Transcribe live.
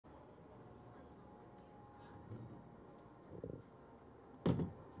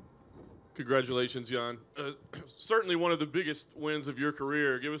Congratulations, Jan. Certainly one of the biggest wins of your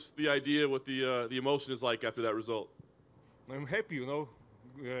career. Give us the idea what the emotion is like after that result. I'm happy,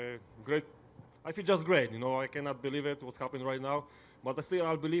 great. I feel just great, I cannot believe it, what's happening right now. But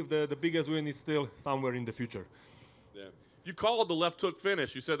I believe the biggest win is still somewhere in the future. Yeah. You called the left hook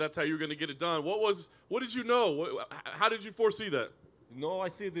finish. You said that's how you were going to get it done. What did you know? How did you foresee that? I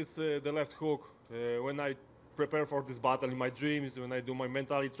see this, the left hook, when I prepare for this battle in my dreams, when I do my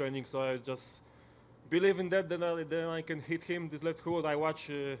mentality training, so I just believe in that, then I can hit him, this left hook. I watch,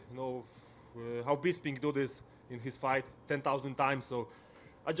 how Bisping do this in his fight 10,000 times, so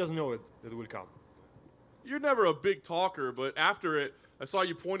I just know it will come. You're never a big talker, but after it, I saw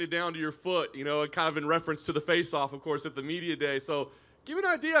you pointed down to your foot, kind of in reference to the face-off, of course, at the media day. So give me an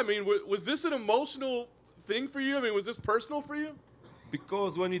idea. I mean, was this an emotional thing for you? I mean, was this personal for you?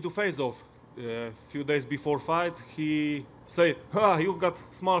 Because when you do face-off, a few days before fight, he say, you've got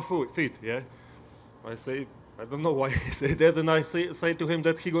small feet, yeah? I say, I don't know why he said that, and I say to him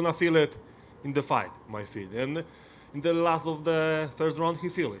that he gonna feel it in the fight, my feet. And in the last of the first round, he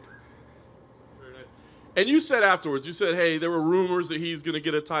feel it. Very nice. And you said afterwards, hey, there were rumors that he's gonna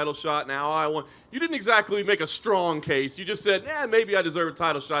get a title shot. Now I want. You didn't exactly make a strong case. You just said, maybe I deserve a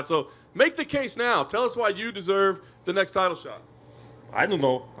title shot. So make the case now. Tell us why you deserve the next title shot. I don't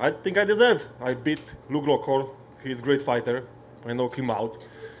know. I think I deserve. I beat Luke Rockhold. He's a great fighter. I knock him out.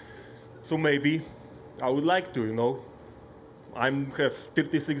 So maybe I would like to, I'm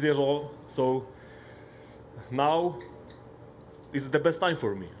 36 years old, so now is the best time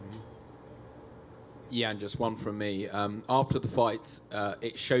for me. Yeah, and just one from me. After the fight,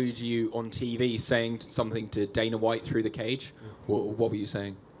 it showed you on TV saying something to Dana White through the cage. What were you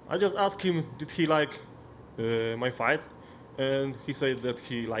saying? I just asked him, did he like my fight? And he said that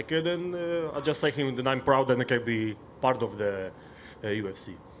he liked it, and I just say him that I'm proud that I can be part of the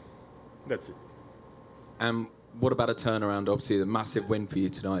UFC. That's it. What about a turnaround? Obviously, a massive win for you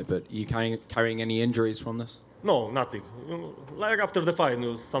tonight, but are you carrying any injuries from this? No, nothing. Like after the fight,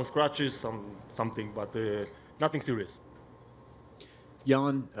 some scratches, something, but nothing serious.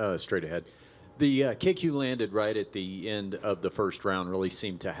 Jan, straight ahead. The kick you landed right at the end of the first round really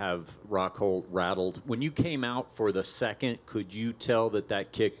seemed to have Rockhold rattled. When you came out for the second, could you tell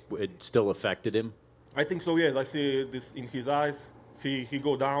that kick had still affected him? I think so, yes. I see this in his eyes. He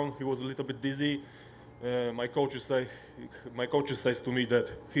go down. He was a little bit dizzy. My coach says to me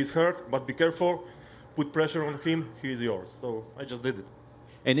that he's hurt, but be careful. Put pressure on him. He is yours. So I just did it.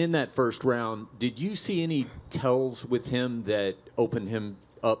 And in that first round, did you see any tells with him that opened him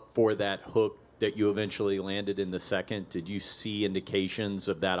up for that hook that you eventually landed in the second? Did you see indications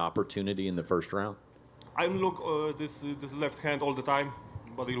of that opportunity in the first round? I look this left hand all the time,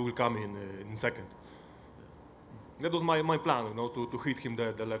 but it will come in second. That was my plan, to hit him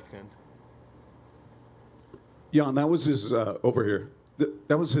the left hand. Jan, that was his over here.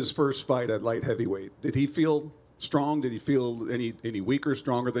 That was his first fight at light heavyweight. Did he feel strong? Did he feel any weaker,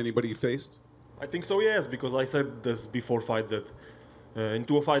 stronger than anybody he faced? I think so, yes, because I said this before fight that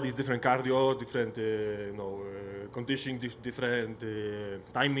into a fight is different cardio, different conditioning, different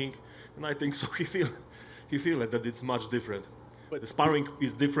timing, and I think so. He feel it, that it's much different. But the sparring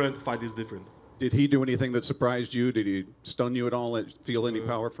is different, fight is different. Did he do anything that surprised you? Did he stun you at all? Feel any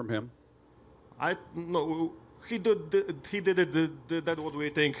power from him? No. He did that what we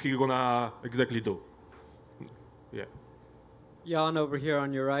think he gonna exactly do. Yeah. Jan over here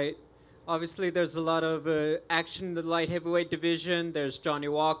on your right. Obviously, there's a lot of action in the light heavyweight division. There's Johnny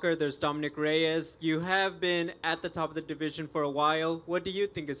Walker. There's Dominic Reyes. You have been at the top of the division for a while. What do you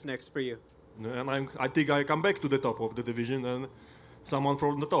think is next for you? And I think I come back to the top of the division and someone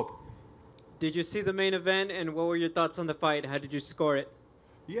from the top. Did you see the main event, and what were your thoughts on the fight? How did you score it?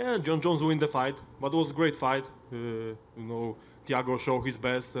 Yeah, John Jones win the fight, but it was a great fight. Thiago showed his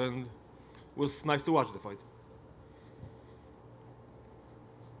best, and it was nice to watch the fight.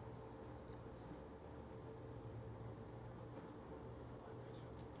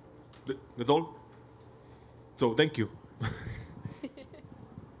 That's all? So, thank you.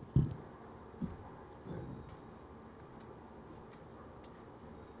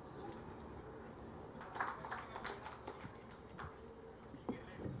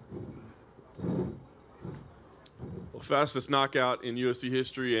 Fastest knockout in UFC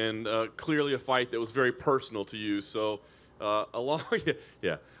history, and clearly a fight that was very personal to you. So along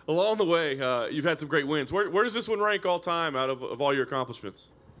the way, you've had some great wins. Where does this one rank all time out of all your accomplishments?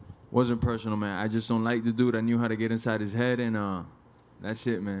 Wasn't personal, man. I just don't like the dude. I knew how to get inside his head, and that's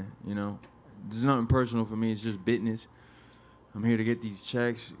it, man. There's nothing personal for me. It's just business. I'm here to get these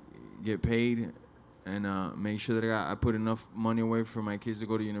checks, get paid, and make sure that I put enough money away for my kids to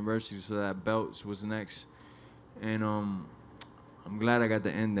go to university, so that belts was next. And I'm glad I got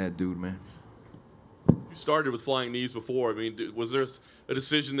to end that dude, man. You started with flying knees before. I mean, was there a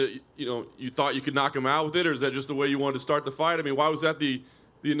decision that you thought you could knock him out with it, or is that just the way you wanted to start the fight? I mean, why was that the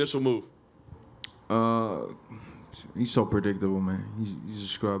initial move? He's so predictable, man. He's a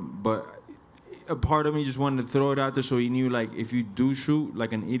scrub. But a part of me just wanted to throw it out there so he knew, like, if you do shoot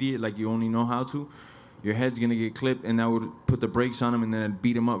like an idiot, like you only know how to, your head's gonna get clipped, and that would put the brakes on him, and then I'd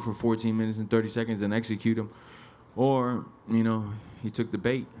beat him up for 14 minutes and 30 seconds and execute him. Or, he took the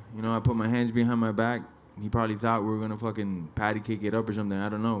bait. I put my hands behind my back. He probably thought we were gonna fucking patty kick it up or something. I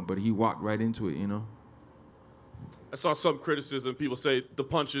don't know, but he walked right into it. I saw some criticism. People say the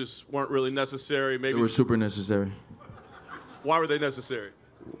punches weren't really necessary. Maybe They were super necessary. Why were they necessary?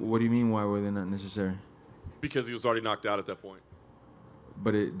 What do you mean? Why were they not necessary? Because he was already knocked out at that point.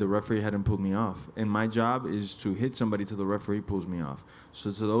 But the referee hadn't pulled me off. And my job is to hit somebody till the referee pulls me off.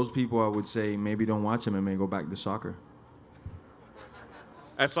 So to those people, I would say maybe don't watch MMA, go back to soccer.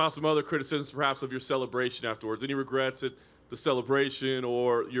 I saw some other criticisms perhaps of your celebration afterwards. Any regrets at the celebration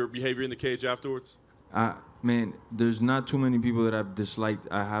or your behavior in the cage afterwards? Man, there's not too many people that I've disliked.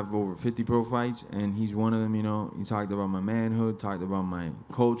 I have over 50 pro fights, and he's one of them. He talked about my manhood, talked about my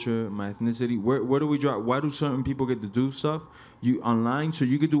culture, my ethnicity. Where do we drop? Why do certain people get to do stuff online? So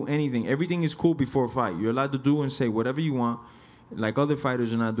you could do anything. Everything is cool before a fight. You're allowed to do and say whatever you want, like other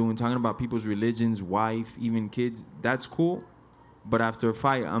fighters are not doing, talking about people's religions, wife, even kids. That's cool. But after a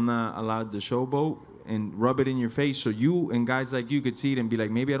fight, I'm not allowed to showboat and rub it in your face so you and guys like you could see it and be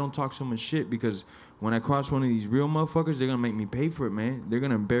like, maybe I don't talk so much shit, because when I cross one of these real motherfuckers, they're going to make me pay for it, man. They're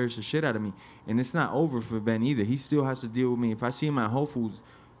going to embarrass the shit out of me. And it's not over for Ben either. He still has to deal with me. If I see him at Whole Foods,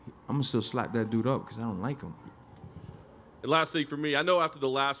 I'm going to still slap that dude up because I don't like him. And last thing for me, I know after the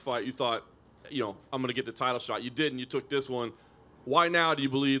last fight you thought, I'm going to get the title shot. You didn't. You took this one. Why now do you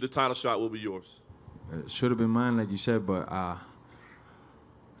believe the title shot will be yours? It should have been mine, like you said, but, I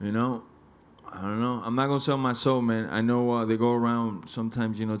don't know. I'm not going to sell my soul, man. I know they go around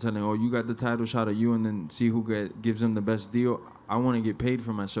sometimes, telling, oh, you got the title shot or you, and then see who gives them the best deal. I want to get paid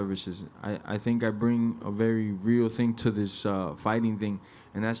for my services. I think I bring a very real thing to this fighting thing,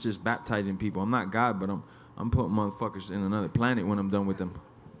 and that's just baptizing people. I'm not God, but I'm putting motherfuckers in another planet when I'm done with them.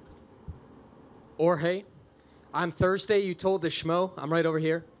 Jorge, on Thursday you told the schmo, I'm right over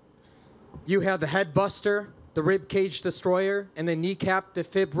here, you had the head buster, the rib cage destroyer, and the kneecap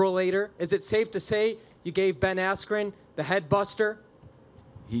defibrillator. Is it safe to say you gave Ben Askren the head buster?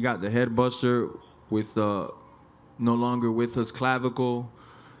 He got the head buster with no longer with us clavicle.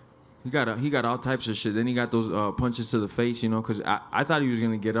 He got all types of shit. Then he got those punches to the face, because I thought he was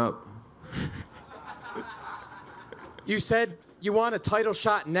gonna get up. You said you want a title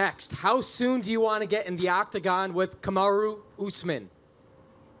shot next. How soon do you want to get in the octagon with Kamaru Usman?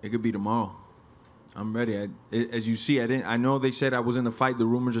 It could be tomorrow. I'm ready. As you see, I know they said I was in a fight. The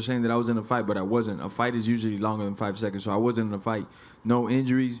rumors are saying that I was in a fight, but I wasn't. A fight is usually longer than 5 seconds, so I wasn't in a fight. No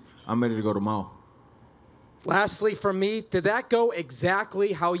injuries. I'm ready to go tomorrow. Lastly, from me, did that go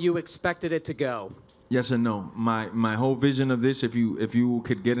exactly how you expected it to go? Yes and no. My whole vision of this, if you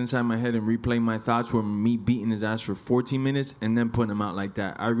could get inside my head and replay my thoughts, were me beating his ass for 14 minutes and then putting him out like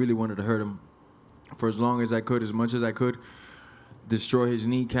that. I really wanted to hurt him for as long as I could, as much as I could. Destroy his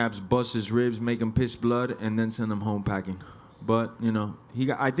kneecaps, bust his ribs, make him piss blood, and then send him home packing. But,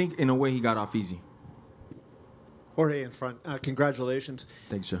 I think in a way he got off easy. Jorge in front. Congratulations.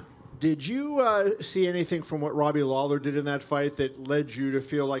 Thanks, sir. Did you see anything from what Robbie Lawler did in that fight that led you to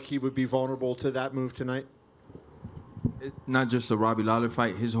feel like he would be vulnerable to that move tonight? Not just the Robbie Lawler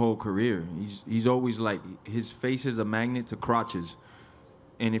fight, his whole career. He's always like, his face is a magnet to crotches.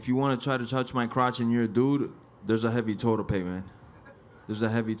 And if you want to try to touch my crotch and you're a dude, there's a heavy toll to pay, man. There's a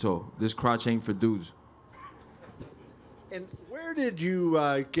heavy toll. This crotch ain't for dudes. And where did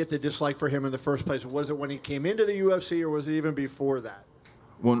you get the dislike for him in the first place? Was it when he came into the UFC, or was it even before that?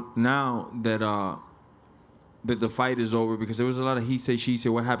 Well, now that the fight is over, because there was a lot of he say, she say,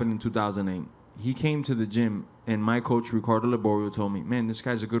 what happened in 2008. He came to the gym, and my coach, Ricardo Laborio, told me, man, this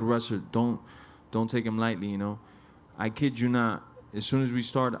guy's a good wrestler. Don't take him lightly, I kid you not. As soon as we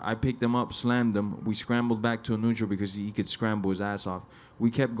started, I picked him up, slammed him. We scrambled back to a neutral because he could scramble his ass off.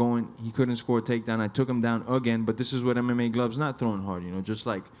 We kept going. He couldn't score a takedown. I took him down again, but this is what MMA gloves, not throwing hard, just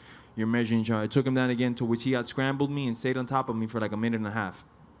like you're measuring charge. I took him down again, to which he out-scrambled me and stayed on top of me for like a minute and a half.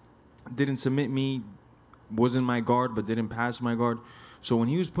 Didn't submit me, wasn't my guard, but didn't pass my guard. So when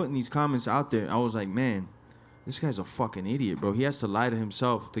he was putting these comments out there, I was like, man, this guy's a fucking idiot, bro. He has to lie to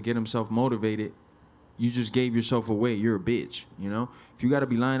himself to get himself motivated. you just gave yourself away. You're a bitch, you know? If you got to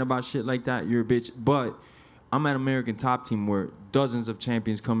be lying about shit like that, you're a bitch. But I'm at American Top Team where dozens of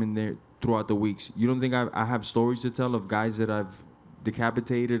champions come in there throughout the weeks. You don't think I have stories to tell of guys that I've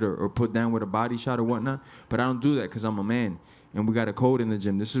decapitated or put down with a body shot or whatnot? But I don't do that because I'm a man. And we got a code in the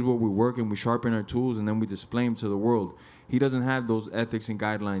gym. This is what we work and we sharpen our tools and then we display them to the world. He doesn't have those ethics and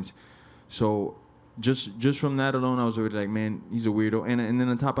guidelines. So just from that alone, I was already like, man, he's a weirdo. And then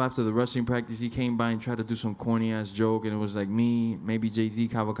on top, after the wrestling practice, he came by and tried to do some corny-ass joke. And it was like me, maybe Jay-Z,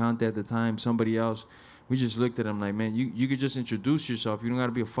 Cavalcante at the time, somebody else. We just looked at him like, man, you could just introduce yourself. You don't got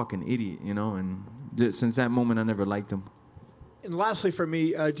to be a fucking idiot, you know? And since that moment, I never liked him. And lastly, for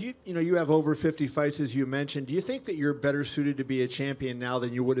me, you have over 50 fights, as you mentioned. Do you think that you're better suited to be a champion now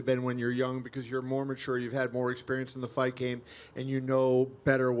than you would have been when you're young because you're more mature, you've had more experience in the fight game, and you know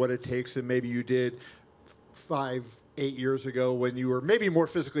better what it takes than maybe you did 5, 8 years ago when you were maybe more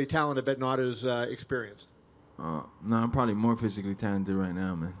physically talented but not as experienced? No, I'm probably more physically talented right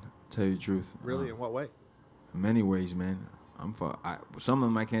now, man. Tell you the truth. Really? In what way? In many ways, man. Some of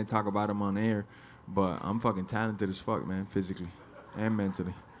them I can't talk about them on air. But I'm fucking talented as fuck, man, physically and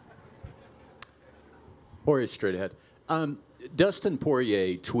mentally. Jorge, straight ahead. Dustin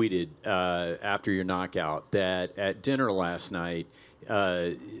Poirier tweeted after your knockout that at dinner last night,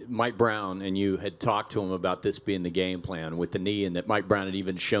 Mike Brown and you had talked to him about this being the game plan with the knee, and that Mike Brown had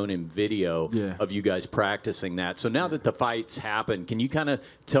even shown him video of you guys practicing that. So now that the fight's happened, can you kind of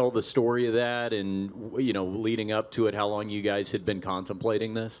tell the story of that and, you know, leading up to it, how long you guys had been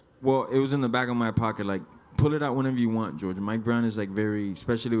contemplating this? Well, it was in the back of my pocket, like, pull it out whenever you want, George. Mike Brown is, like, very,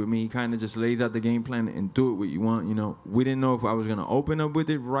 especially with me, he kind of just lays out the game plan and do it what you want, you know. We didn't know if I was going to open up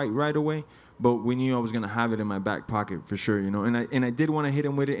with it right away, but we knew I was going to have it in my back pocket for sure, you know. And I did want to hit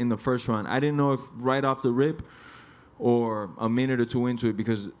him with it in the first round. I didn't know if right off the rip or a minute or two into it,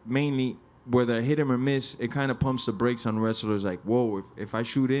 because mainly whether I hit him or miss, it kind of pumps the brakes on wrestlers like, whoa, if I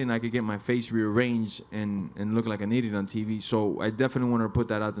shoot in, I could get my face rearranged and look like an idiot on TV. So I definitely wanted to put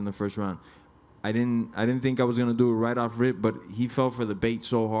that out in the first round. I didn't think I was going to do it right off rip, but he fell for the bait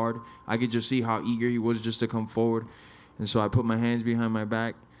so hard. I could just see how eager he was just to come forward. And so I put my hands behind my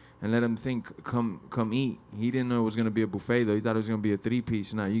back and let him think, come eat. He didn't know it was going to be a buffet, though. He thought it was going to be a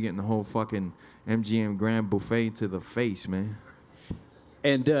three-piece. Now you're getting the whole fucking MGM Grand buffet to the face, man.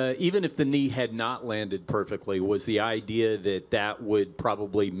 And even if the knee had not landed perfectly, was the idea that that would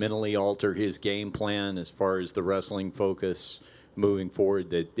probably mentally alter his game plan as far as the wrestling focus moving forward,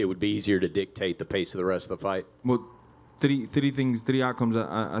 that it would be easier to dictate the pace of the rest of the fight? Well, three outcomes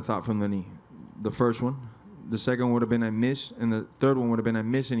I thought from the knee. The first one, the second one would have been I miss, and the third one would have been I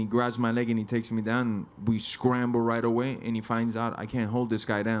miss, and he grabs my leg and he takes me down, and we scramble right away, and he finds out I can't hold this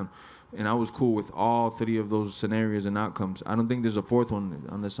guy down. And I was cool with all three of those scenarios and outcomes. I don't think there's a fourth one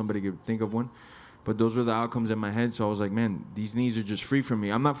unless somebody could think of one. But those were the outcomes in my head. So I was like, man, these knees are just free for me.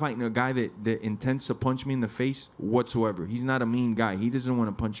 I'm not fighting a guy that intends to punch me in the face whatsoever. He's not a mean guy. He doesn't want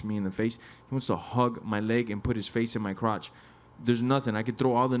to punch me in the face. He wants to hug my leg and put his face in my crotch. There's nothing. I could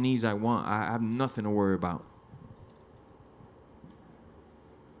throw all the knees I want. I have nothing to worry about.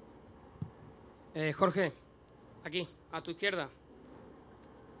 Jorge, aquí, a tu izquierda.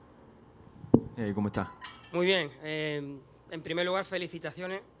 Hey, ¿cómo está? Muy bien. En primer lugar,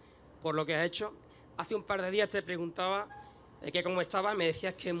 felicitaciones por lo que has hecho. Hace un par de días te preguntaba que cómo estabas, me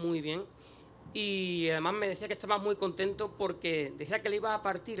decías que muy bien. Y además me decías que estabas muy contento porque decías que le ibas a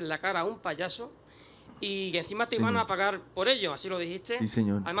partir la cara a un payaso y que encima te iban a pagar por ello, así lo dijiste. Sí,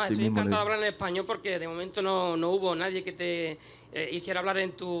 señor. Además, Sí, estoy mismo encantado de le- hablar en español porque de momento no hubo nadie que te hiciera hablar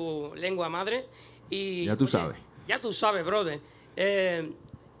en tu lengua madre. Y, Ya tú oye, sabes. Ya tú sabes, brother.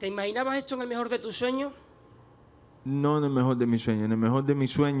 ¿Te imaginabas esto en el mejor de tus sueños? No en el mejor de mis sueños. En el mejor de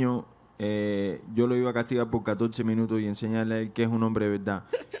mis sueños, yo lo iba a castigar por 14 minutos y enseñarle a él que es un hombre de verdad.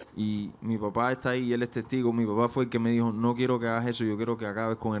 Y mi papá está ahí y él es testigo. Mi papá fue el que me dijo, no quiero que hagas eso, yo quiero que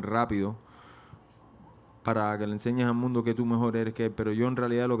acabes con él rápido para que le enseñes al mundo que tú mejor eres que él. Pero yo en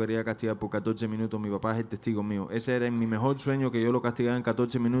realidad lo quería castigar por 14 minutos. Mi papá es el testigo mío. Ese era mi mejor sueño, que yo lo castigara en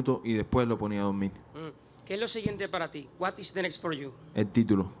 14 minutos y después lo ponía a dormir. ¿Qué es lo siguiente para ti? What is the next for you? El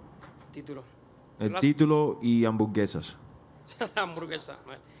título. Título. El título y hamburguesas. Hamburguesa.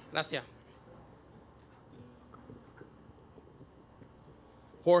 Vale. Gracias.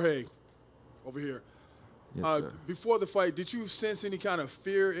 Jorge, over here. Yes, sir. Before the fight, did you sense any kind of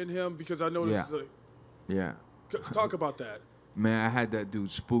fear in him? Because I noticed. Yeah. Talk about that. Man, I had that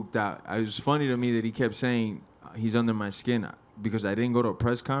dude spooked out. It was funny to me that he kept saying he's under my skin because I didn't go to a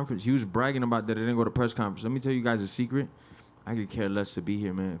press conference. He was bragging about that I didn't go to a press conference. Let me tell you guys a secret. I could care less to be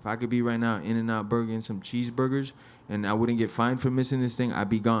here, man. If I could be right now In-N-Out Burger and some cheeseburgers and I wouldn't get fined for missing this thing, I'd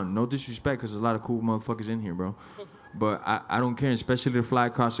be gone. No disrespect, because there's a lot of cool motherfuckers in here, bro. But I don't care, especially to fly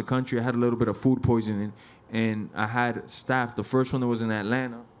across the country. I had a little bit of food poisoning, and I had staph. The first one that was in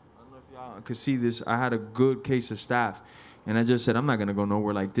Atlanta, I don't know if y'all could see this, I had a good case of staph. And I just said, I'm not going to go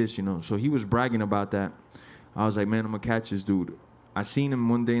nowhere like this, you know. So he was bragging about that. I was like, man, I'm going to catch this dude. I seen him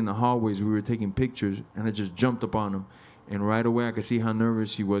one day in the hallways. We were taking pictures, and I just jumped up on him. And right away, I could see how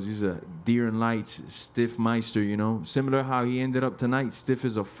nervous he was. He's a deer in lights, stiff meister, you know. Similar how he ended up tonight, stiff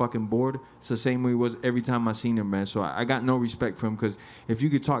as a fucking board. It's the same way he was every time I seen him, man. So I got no respect for him, because if you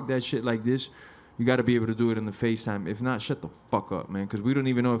could talk that shit like this, you got to be able to do it in the FaceTime. If not, shut the fuck up, man, because we don't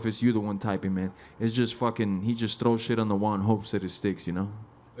even know if it's you the one typing, man. It's just fucking, he just throws shit on the wall and hopes that it sticks, you know.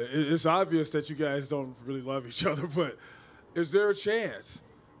 It's obvious that you guys don't really love each other, but is there a chance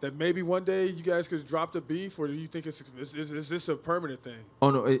that maybe one day you guys could drop the beef, or do you think is this a permanent thing?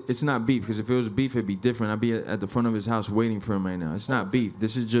 Oh, no, it's not beef, because if it was beef, it'd be different. I'd be at the front of his house waiting for him right now. It's not beef.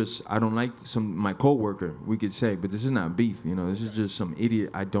 This is just, I don't like my coworker, we could say, but this is not beef, you know. This is just some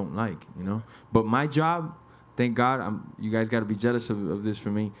idiot I don't like, you know. But my job, thank God, you guys got to be jealous of this for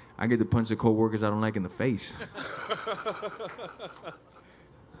me. I get to punch the coworkers I don't like in the face.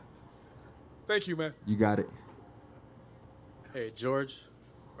 Thank you, man. You got it. Hey, George.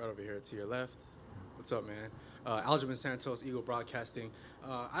 Right over here to your left. What's up, man? Aljamain Santos, Eagle Broadcasting.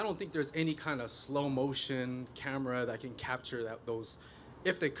 I don't think there's any kind of slow motion camera that can capture those,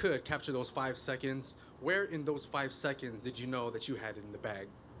 if they could, capture those 5 seconds. Where in those 5 seconds did you know that you had it in the bag?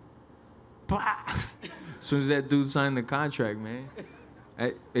 As soon as that dude signed the contract, man.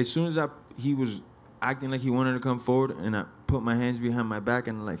 As soon as he was acting like he wanted to come forward, and I put my hands behind my back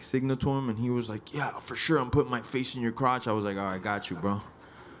and like signaled to him, and he was like, yeah, for sure, I'm putting my face in your crotch. I was like, all right, got you, bro.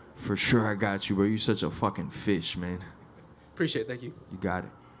 For sure, I got you, bro. You such a fucking fish, man. Appreciate it. Thank you. You got it.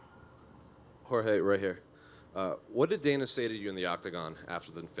 Jorge, right here. What did Dana say to you in the octagon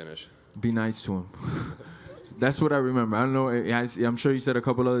after the finish? Be nice to him. That's what I remember. I don't know. I'm sure he said a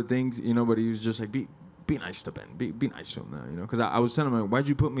couple other things, you know, but he was just like, be nice to Ben. Be nice to him now, you know. Because I was telling him, why'd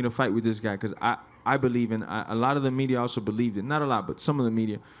you put me to fight with this guy? Because I believe in, a lot of the media also believed it. Not a lot, but some of the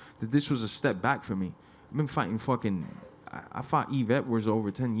media, that this was a step back for me. I've been fighting fucking... I fought Yves Edwards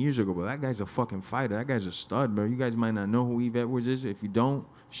over 10 years ago, but that guy's a fucking fighter. That guy's a stud, bro. You guys might not know who Yves Edwards is. If you don't,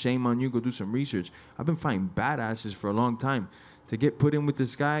 shame on you. Go do some research. I've been fighting badasses for a long time. To get put in with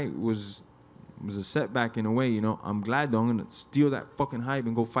this guy was a setback in a way, you know. I'm glad, though. I'm going to steal that fucking hype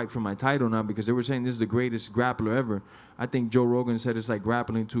and go fight for my title now, because they were saying this is the greatest grappler ever. I think Joe Rogan said it's like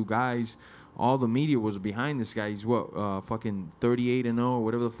grappling two guys. All the media was behind this guy. He's what, fucking 38-0 or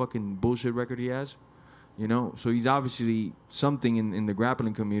whatever the fucking bullshit record he has. You know, so he's obviously something in the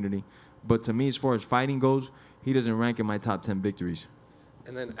grappling community. But to me, as far as fighting goes, he doesn't rank in my top 10 victories.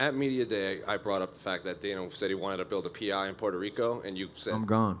 And then at Media Day, I brought up the fact that Dana said he wanted to build a PI in Puerto Rico, and you said... I'm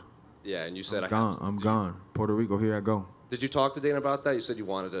gone. Yeah, and you said... I'm gone. Puerto Rico, here I go. Did you talk to Dana about that? You said you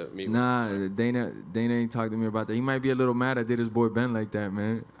wanted to meet with him. Nah, Dana ain't talked to me about that. He might be a little mad I did his boy Ben like that,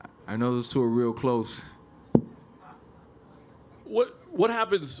 man. I know those two are real close. What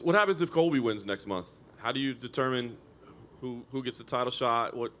happens if Colby wins next month? How do you determine who gets the title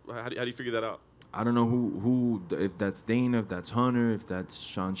shot? How do you figure that out? I don't know who if that's Dana, if that's Hunter, if that's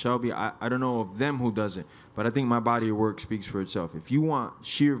Sean Shelby. I don't know of them who does it. But I think my body of work speaks for itself. If you want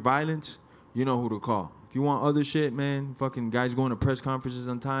sheer violence, you know who to call. If you want other shit, man, fucking guys going to press conferences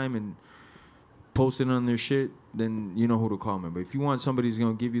on time and posting on their shit, then you know who to call, man. But if you want somebody who's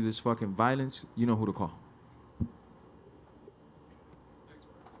going to give you this fucking violence, you know who to call.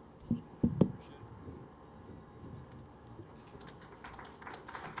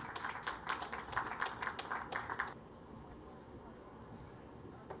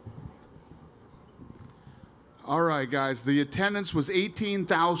 All right, guys. The attendance was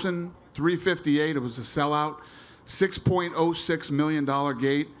 18,358. It was a sellout. $6.06 million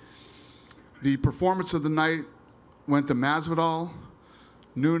gate. The performance of the night went to Masvidal,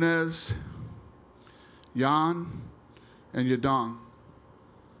 Nunes, Jan, and Yadong.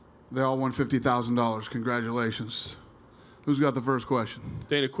 They all won $50,000. Congratulations. Who's got the first question?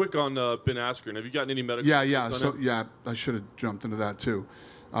 Dana, quick on Ben Askren. Have you gotten any medical? Yeah. So I should have jumped into that too.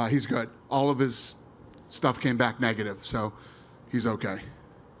 He's good. All of his stuff came back negative, so he's okay.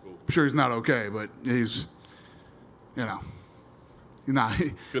 Cool. I'm sure he's not okay, but he's, not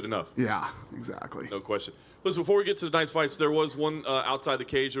good enough. Yeah, exactly. No question. Listen, before we get to tonight's fights, there was one outside the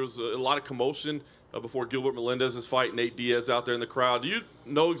cage. There was a lot of commotion before Gilbert Melendez's fight. Nate Diaz out there in the crowd. Do you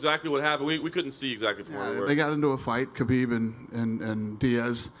know exactly what happened? We couldn't see exactly from where we were. They got into a fight, Khabib and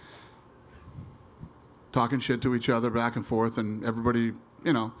Diaz. talking shit to each other back and forth, and everybody,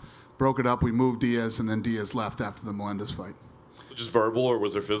 you know, broke it up. We moved Diaz, and then Diaz left after the Melendez fight. Just verbal, or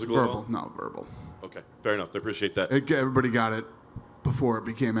was there physical? Verbal, no, verbal. Okay, fair enough. I appreciate that. Everybody got it before it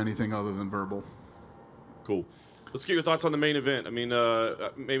became anything other than verbal. Cool. Let's get your thoughts on the main event. I mean,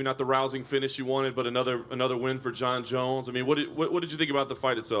 maybe not the rousing finish you wanted, but another win for John Jones. I mean, what did you think about the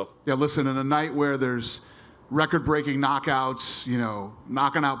fight itself? Yeah, listen, in a night where there's record-breaking knockouts, you know,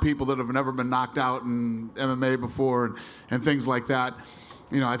 knocking out people that have never been knocked out in MMA before, and things like that,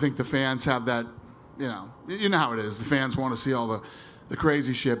 you know, I think the fans have that, you know how it is. The fans want to see all the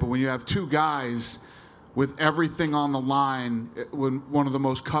crazy shit, but when you have two guys with everything on the line, when one of the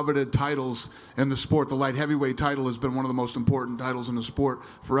most coveted titles in the sport, the light heavyweight title has been one of the most important titles in the sport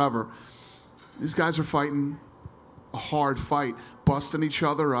forever. These guys are fighting a hard fight, busting each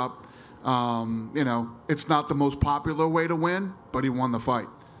other up. You know, it's not the most popular way to win, but he won the fight.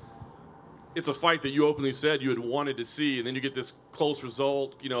 It's a fight that you openly said you had wanted to see, and then you get this close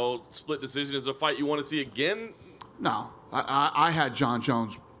result, you know, split decision. Is it a fight you want to see again? No, I had John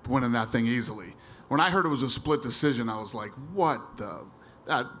Jones winning that thing easily. When I heard it was a split decision, I was like, what the?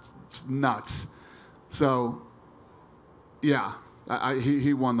 That's nuts. So, yeah,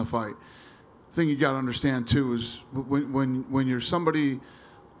 he won the fight. The thing you got to understand, too, is when you're somebody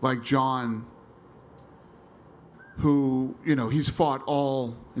like John, who, you know, he's fought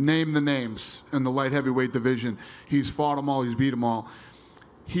all, name the names in the light heavyweight division. He's fought them all. He's beat them all.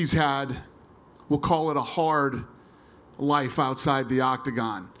 He's had, we'll call it a hard life outside the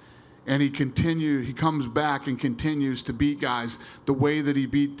octagon. And he comes back and continues to beat guys the way that he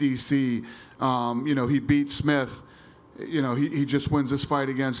beat DC. You know, he beat Smith. You know, he just wins this fight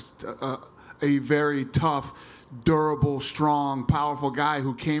against a very tough, durable, strong, powerful guy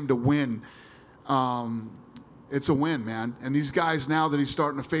who came to win. It's a win, man. And these guys now that he's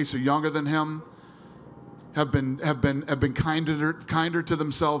starting to face are younger than him, have been kinder to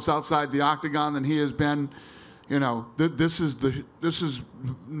themselves outside the octagon than he has been. You know, this is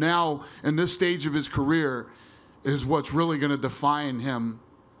now in this stage of his career is what's really going to define him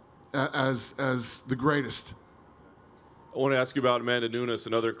as the greatest. I want to ask you about Amanda Nunes,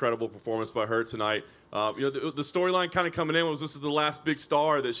 another incredible performance by her tonight. You know, the storyline kind of coming in was this is the last big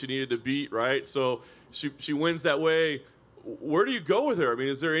star that she needed to beat, right? So she wins that way. Where do you go with her? I mean,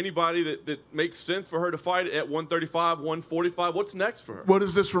 is there anybody that makes sense for her to fight at 135, 145? What's next for her? What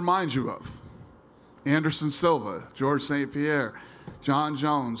does this remind you of? Anderson Silva, George St. Pierre, John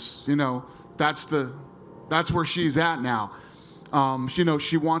Jones. You know, that's where she's at now. You know,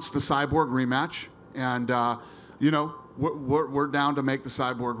 she wants the Cyborg rematch, and you know, we're down to make the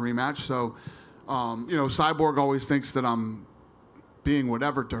Cyborg rematch. So, you know, Cyborg always thinks that I'm being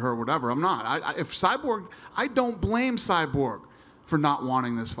whatever to her, whatever. I'm not. I don't blame Cyborg for not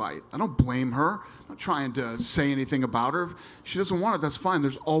wanting this fight. I don't blame her. I'm not trying to say anything about her. If she doesn't want it, that's fine.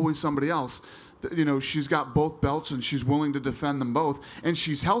 There's always somebody else. You know, she's got both belts and she's willing to defend them both, and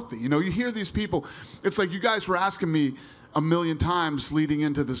she's healthy. You know, you hear these people. It's like you guys were asking me a million times leading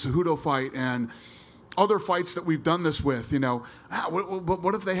into the Cejudo fight and other fights that we've done this with. You know,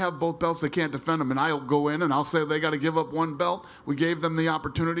 what if they have both belts? They can't defend them, and I'll go in and I'll say they got to give up one belt. We gave them the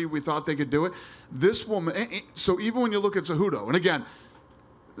opportunity. We thought they could do it. This woman. So even when you look at Cejudo, and again,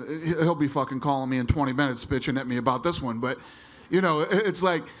 he'll be fucking calling me in 20 minutes, bitching at me about this one, but you know, it's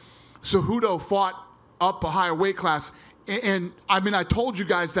like. Cejudo fought up a higher weight class, and I mean, I told you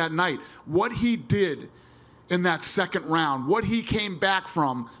guys that night, what he did in that second round, what he came back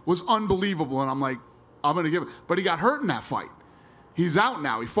from was unbelievable, and I'm like, I'm going to give it. But he got hurt in that fight. He's out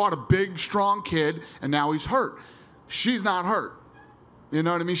now. He fought a big, strong kid, and now he's hurt. She's not hurt. You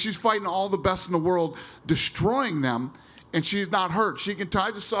know what I mean? She's fighting all the best in the world, destroying them, and she's not hurt.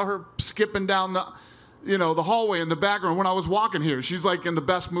 I just saw her skipping down the hallway in the background when I was walking here. She's like in the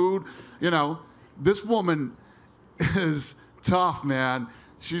best mood. You know, this woman is tough, man.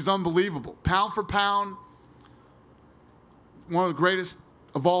 She's unbelievable. Pound for pound, one of the greatest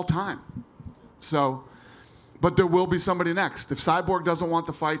of all time. So, but there will be somebody next. If Cyborg doesn't want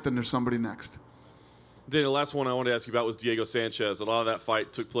the fight, then there's somebody next. Danny, the last one I wanted to ask you about was Diego Sanchez. A lot of that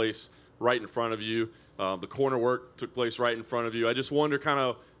fight took place right in front of you. The corner work took place right in front of you. I just wonder kind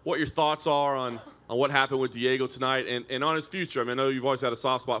of what your thoughts are on what happened with Diego tonight and on his future. I mean, I know you've always had a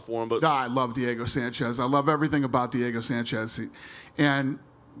soft spot for him, but I love Diego Sanchez. I love everything about Diego Sanchez. And,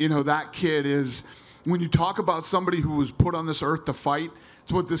 you know, that kid is, when you talk about somebody who was put on this earth to fight,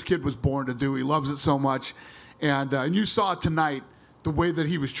 it's what this kid was born to do. He loves it so much. And you saw tonight the way that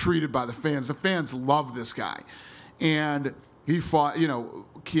he was treated by the fans. The fans love this guy. And he fought, you know,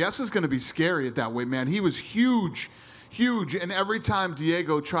 Chiesa's going to be scary at that weight, man. He was huge huge. And every time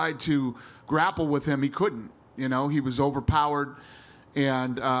Diego tried to grapple with him, he couldn't. You know, he was overpowered.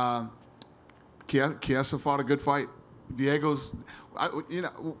 And Chiesa fought a good fight. Diego's, you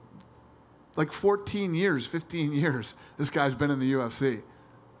know, like 14 years, 15 years, this guy's been in the UFC.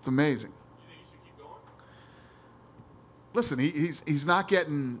 It's amazing. You think he should keep going? Listen, he's not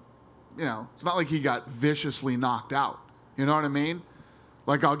getting, you know, it's not like he got viciously knocked out. You know what I mean?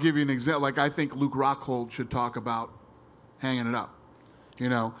 Like, I'll give you an example. Like, I think Luke Rockhold should talk about hanging it up. You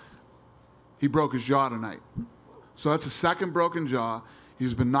know, he broke his jaw tonight. So that's a second broken jaw.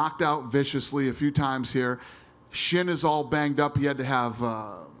 He's been knocked out viciously a few times here. Shin is all banged up. He had to have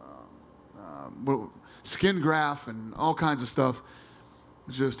skin graft and all kinds of stuff.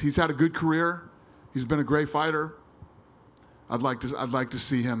 It's just, he's had a good career. He's been a great fighter. I'd like to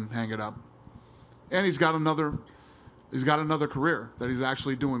see him hang it up. And he's got another career that he's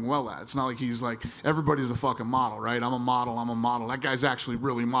actually doing well at. It's not like he's like, everybody's a fucking model, right? I'm a model. That guy's actually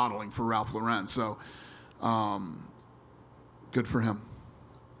really modeling for Ralph Lauren. So, good for him.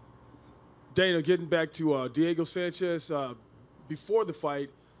 Dana, getting back to Diego Sanchez, before the fight,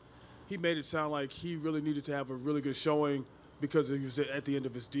 he made it sound like he really needed to have a really good showing because he was at the end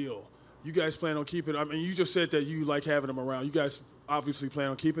of his deal. You guys plan on keeping, I mean, you just said that you like having him around. You guys obviously plan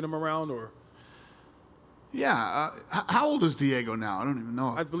on keeping him around, or? Yeah. How old is Diego now? I don't even know.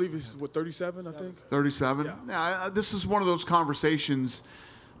 I believe he's, 37, I think? 37? Yeah. This is one of those conversations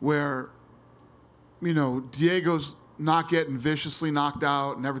where, you know, Diego's not getting viciously knocked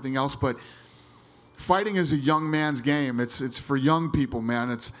out and everything else, but fighting is a young man's game. It's for young people, man.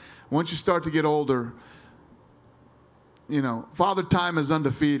 It's once you start to get older, you know, Father Time is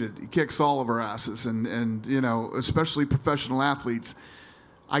undefeated. He kicks all of our asses, and you know, especially professional athletes.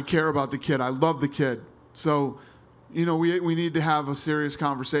 I care about the kid. I love the kid. So, you know, we need to have a serious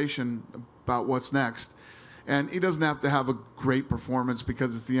conversation about what's next. And he doesn't have to have a great performance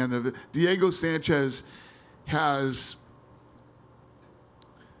because it's the end of it. Diego Sanchez has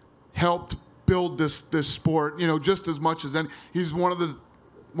helped build this sport, you know, just as much as any. He's one of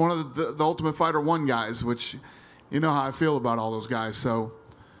the Ultimate Fighter 1 guys, which you know how I feel about all those guys. So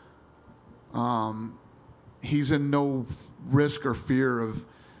he's in no risk or fear of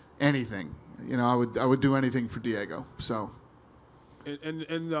anything. You know, I would do anything for Diego. So.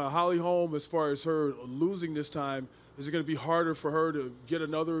 And Holly Holm, as far as her losing this time, is it going to be harder for her to get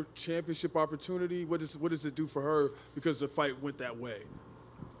another championship opportunity? What does it do for her because the fight went that way?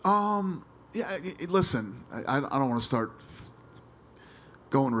 Yeah, listen, I don't want to start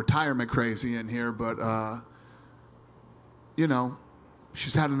going retirement crazy in here, but, you know,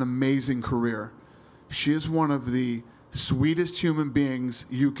 she's had an amazing career. She is one of the sweetest human beings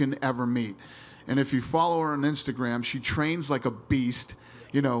you can ever meet. And if you follow her on Instagram, she trains like a beast.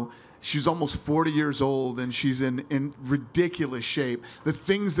 You know, she's almost 40 years old, and she's in ridiculous shape. The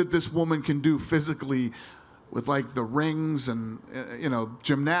things that this woman can do physically with, like, the rings and, you know,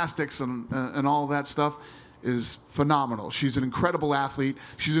 gymnastics and all that stuff is phenomenal. She's an incredible athlete.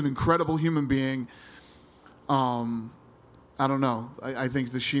 She's an incredible human being. I don't know. I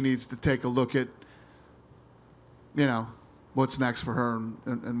think that she needs to take a look at, you know, what's next for her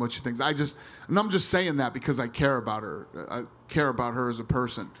and what she thinks. I'm just saying that because I care about her. I care about her as a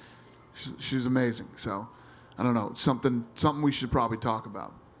person. She's amazing. So, I don't know. It's something we should probably talk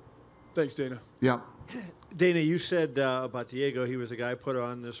about. Thanks, Dana. Yep. Dana, you said about Diego, he was a guy put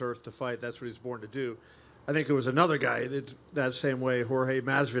on this earth to fight. That's what he's born to do. I think there was another guy that same way, Jorge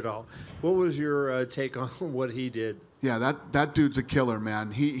Masvidal. What was your take on what he did? Yeah, that dude's a killer,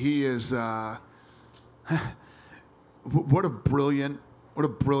 man. He is. What a brilliant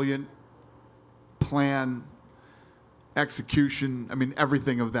plan, execution. I mean,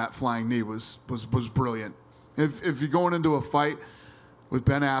 everything of that flying knee was brilliant. If you're going into a fight with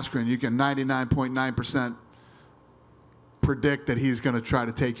Ben Askren, you can 99.9% predict that he's going to try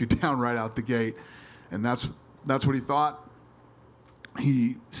to take you down right out the gate, and that's what he thought.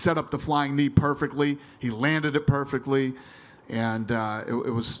 He set up the flying knee perfectly. He landed it perfectly, and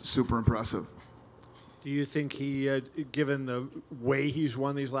it was super impressive. Do you think he, given the way he's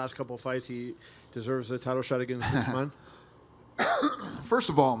won these last couple of fights, he deserves the title shot against Usman? First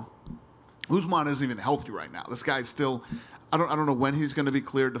of all, Usman isn't even healthy right now. This guy's still. I don't know when he's going to be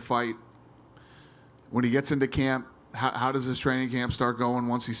cleared to fight. When he gets into camp, how does his training camp start going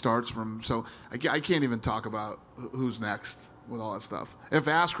once he starts from? So I can't even talk about who's next with all that stuff. If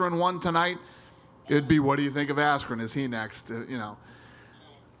Askren won tonight, it'd be, what do you think of Askren? Is he next? You know,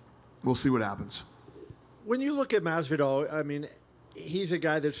 we'll see what happens. When you look at Masvidal, I mean, he's a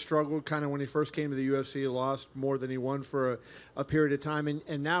guy that struggled kind of when he first came to the UFC, lost more than he won for a period of time,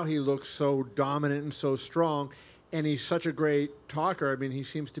 and now he looks so dominant and so strong. and he's such a great talker. I mean, he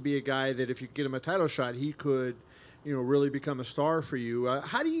seems to be a guy that if you get him a title shot, he could, really become a star for you.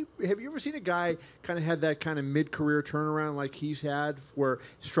 Have you ever seen a guy kind of had that kind of mid-career turnaround like he's had, where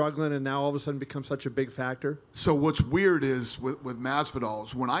struggling and now all of a sudden becomes such a big factor? So what's weird is with Masvidal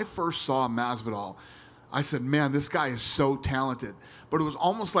is when I first saw Masvidal, I said, man, this guy is so talented. But it was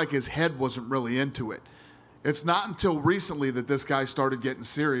almost like his head wasn't really into it. It's not until recently that this guy started getting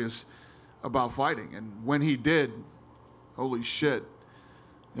serious about fighting. And when he did, holy shit.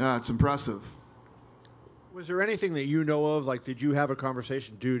 Yeah, it's impressive. Was there anything that you know of? Like, did you have a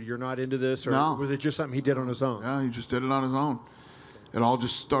conversation, dude, you're not into this? Or No. was it just something he did on his own? Yeah, he just did it on his own. It all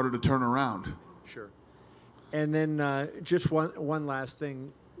just started to turn around. Sure. And then just one last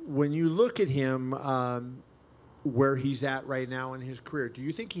thing. When you look at him, where he's at right now in his career, do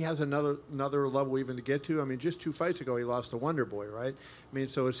you think he has another level even to get to? I mean, just 2 fights ago, he lost to Wonder Boy, right? I mean,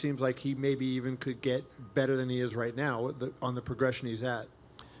 so it seems like he maybe even could get better than he is right now on the progression he's at.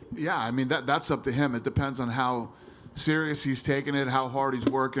 Yeah, I mean, that's up to him. It depends on how serious he's taking it, how hard he's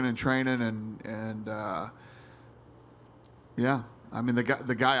working and training, and yeah. I mean,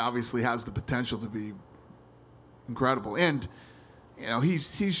 the guy obviously has the potential to be incredible. And, he's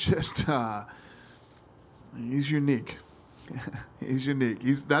just... he's unique. He's unique.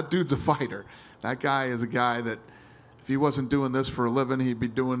 That dude's a fighter. That guy is a guy that if he wasn't doing this for a living, he'd be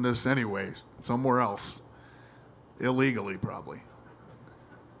doing this anyways, somewhere else. Illegally, probably.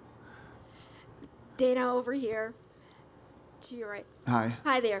 Dana, over here. To your right. Hi.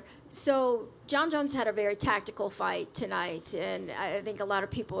 Hi there. So John Jones had a very tactical fight tonight, and I think a lot of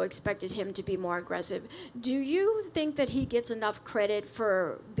people expected him to be more aggressive. Do you think that he gets enough credit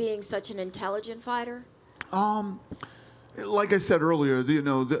for being such an intelligent fighter? Like I said earlier,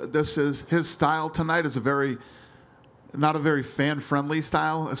 this is his style tonight is not a very fan-friendly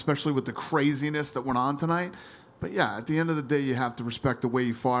style, especially with the craziness that went on tonight. But yeah, at the end of the day, you have to respect the way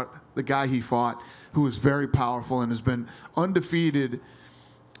he fought, the guy he fought, who is very powerful and has been undefeated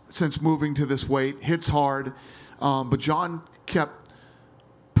since moving to this weight, hits hard. But John kept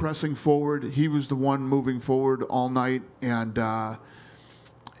pressing forward. He was the one moving forward all night, and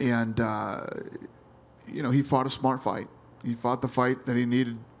he fought a smart fight. He fought the fight that he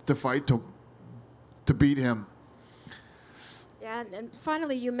needed to fight to beat him. Yeah, and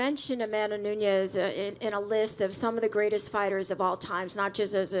finally, you mentioned Amanda Nunes in a list of some of the greatest fighters of all times, not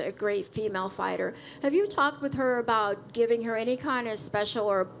just as a great female fighter. Have you talked with her about giving her any kind of special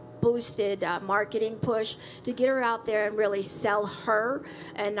or boosted marketing push to get her out there and really sell her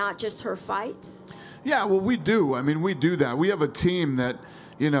and not just her fights? Yeah, well, we do. I mean, we do that. We have a team that,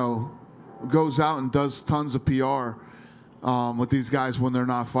 goes out and does tons of PR with these guys when they're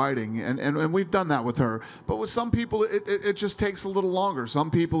not fighting. And we've done that with her. But with some people, it just takes a little longer.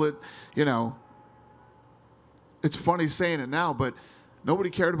 Some people, it's funny saying it now, but nobody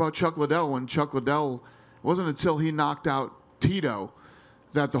cared about Chuck Liddell when Chuck Liddell, it wasn't until he knocked out Tito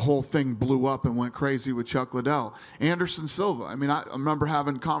that the whole thing blew up and went crazy with Chuck Liddell. Anderson Silva. I mean, I remember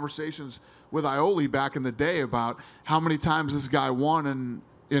having conversations with Ioli back in the day about how many times this guy won and,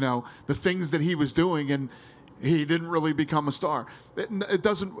 the things that he was doing, and he didn't really become a star. It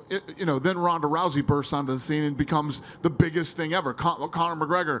doesn't, then Ronda Rousey bursts onto the scene and becomes the biggest thing ever. Conor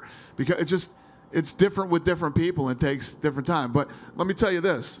McGregor, because it's different with different people and it takes different time. But let me tell you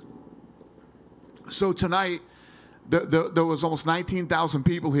this. So tonight, there was almost 19,000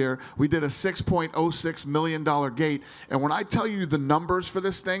 people here. We did a $6.06 million gate. And when I tell you the numbers for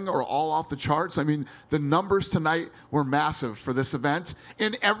this thing are all off the charts, I mean, the numbers tonight were massive for this event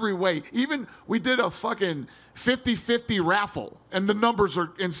in every way. Even we did a fucking 50-50 raffle, and the numbers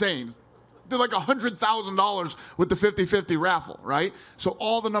are insane. Did like $100,000 with the 50-50 raffle, right? So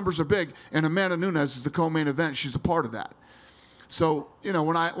all the numbers are big. And Amanda Nunes is the co-main event. She's a part of that. So,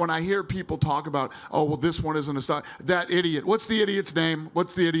 when I hear people talk about, oh, well, this one isn't a star, that idiot. What's the idiot's name?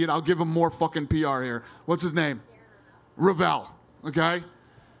 What's the idiot? I'll give him more fucking PR here. What's his name? Ravel, okay?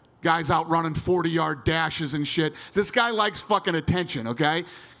 Guy's out running 40-yard dashes and shit. This guy likes fucking attention, okay?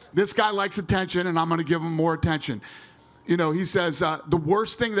 This guy likes attention, and I'm going to give him more attention. He says, the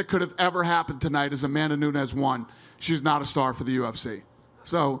worst thing that could have ever happened tonight is Amanda Nunes won. She's not a star for the UFC.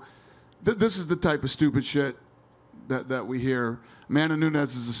 So this is the type of stupid shit that we hear. Amanda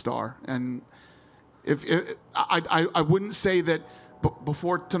Nunes is a star, and I wouldn't say that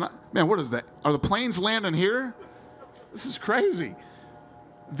before tonight. Man, what is that? Are the planes landing here? This is crazy.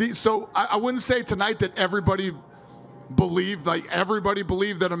 So I wouldn't say tonight that everybody believed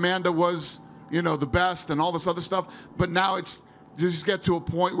that Amanda was the best and all this other stuff. But now you just get to a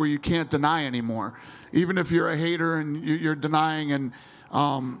point where you can't deny anymore, even if you're a hater and you're denying.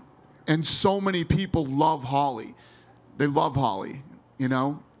 And so many people love Holly. They love Holly, you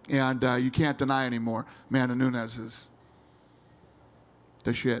know, and you can't deny anymore. Amanda Nunes is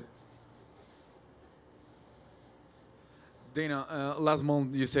the shit. Dana, last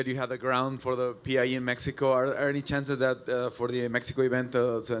month you said you had the ground for the PIE in Mexico. Are there any chances that for the Mexico event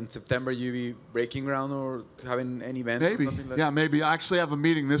in September you be breaking ground or having an event? Maybe. Or something like Yeah, maybe. I actually have a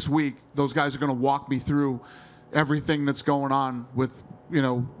meeting this week. Those guys are going to walk me through everything that's going on with, you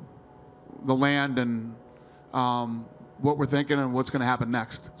know, the land and what we're thinking and what's going to happen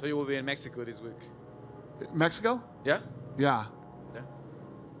next. So you will be in Mexico this week? Mexico? Yeah? Yeah. Yeah.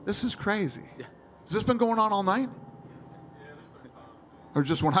 This is crazy. Yeah. Has this been going on all night? Or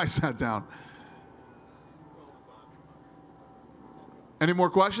just when I sat down? Any more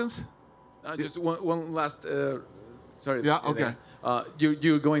questions? Just one last. Sorry. Yeah, okay.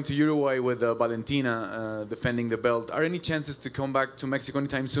 You're going to Uruguay with Valentina defending the belt. Are any chances to come back to Mexico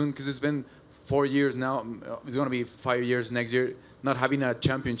anytime soon? Because it's been 4 years now. It's going to be 5 years next year. Not having a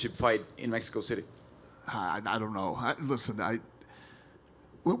championship fight in Mexico City. I don't know.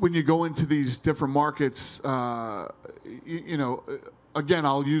 When you go into these different markets, you know, again,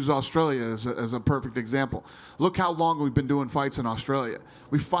 I'll use Australia as a perfect example. Look how long we've been doing fights in Australia.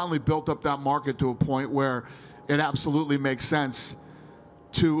 We finally built up that market to a point where it absolutely makes sense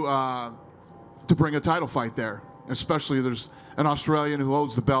to bring a title fight there. Especially there's an Australian who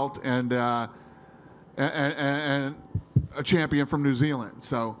holds the belt and a champion from New Zealand.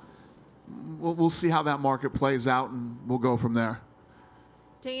 So we'll see how that market plays out, and we'll go from there.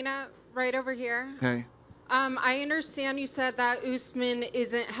 Dana, right over here. Hey. I understand you said that Usman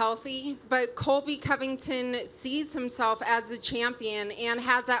isn't healthy, but Colby Covington sees himself as a champion and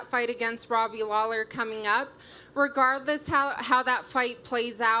has that fight against Robbie Lawler coming up. Regardless how that fight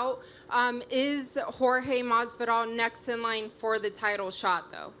plays out, is Jorge Masvidal next in line for the title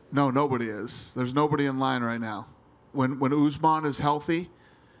shot, though? No, nobody is. There's nobody in line right now. When Usman is healthy,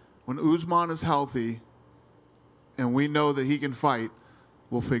 and we know that he can fight,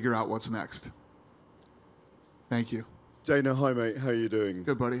 we'll figure out what's next. Thank you. Dana, hi mate, how are you doing?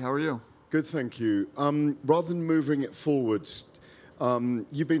 Good, buddy. How are you? Good, thank you. Rather than moving it forwards,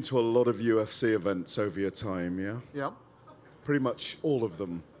 you've been to a lot of UFC events over your time, yeah? Yep. Pretty much all of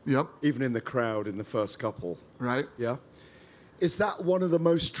them. Yep. Even in the crowd in the first couple. Right. Yeah. Is that one of the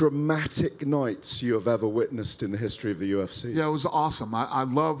most dramatic nights you have ever witnessed in the history of the UFC? Yeah, it was awesome. I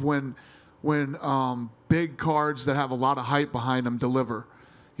love when big cards that have a lot of hype behind them deliver.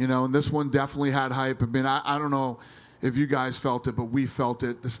 You know, and this one definitely had hype. I mean, I don't know if you guys felt it, but we felt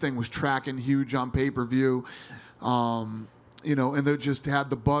it. This thing was tracking huge on pay-per-view. You know, and they just had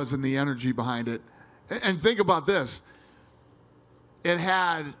the buzz and the energy behind it. And think about this. It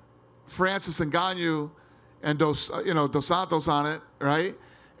had Francis Ngannou and Dos Santos on it, right?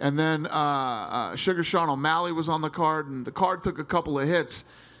 And then Sugar Sean O'Malley was on the card, and the card took a couple of hits,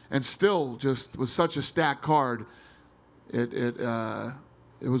 and still just was such a stacked card.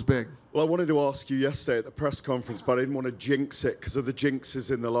 It was big. Well, I wanted to ask you yesterday at the press conference, but I didn't want to jinx it because of the jinxes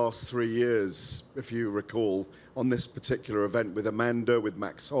in the last 3 years, if you recall, on this particular event with Amanda, with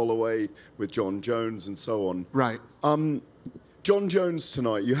Max Holloway, with John Jones, and so on. Right. John Jones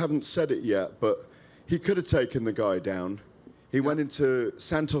tonight, you haven't said it yet, but he could have taken the guy down. He went into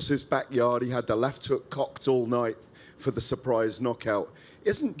Santos's backyard. He had the left hook cocked all night for the surprise knockout.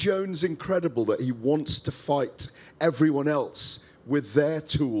 Isn't Jones incredible that he wants to fight everyone else with their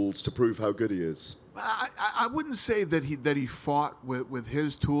tools to prove how good he is? I wouldn't say that he fought with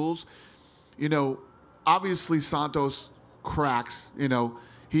his tools. You know, obviously Santos cracks. You know,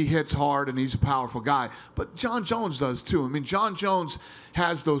 he hits hard and he's a powerful guy. But John Jones does too. I mean, John Jones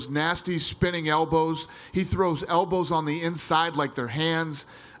has those nasty spinning elbows. He throws elbows on the inside like they're hands.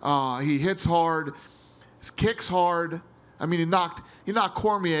 He hits hard, kicks hard. I mean, he knocked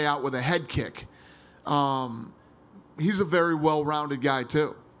Cormier out with a head kick. He's a very well-rounded guy,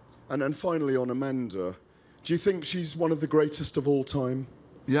 too. And then finally on Amanda, do you think she's one of the greatest of all time?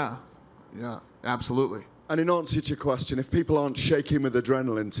 Yeah, absolutely. And in answer to your question, if people aren't shaking with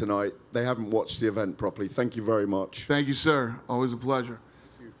adrenaline tonight, they haven't watched the event properly. Thank you very much. Thank you, sir. Always a pleasure.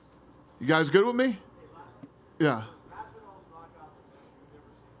 You guys good with me? Yeah.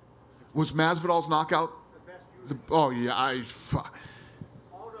 Was Masvidal's knockout? Oh, yeah.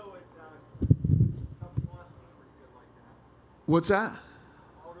 What's that?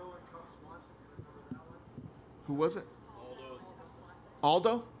 Who was it?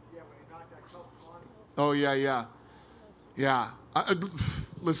 Aldo? Oh, yeah.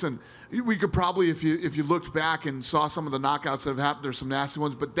 Listen, we could probably, if you looked back and saw some of the knockouts that have happened, there's some nasty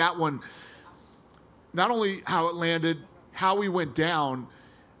ones, but that one, not only how it landed, how he went down,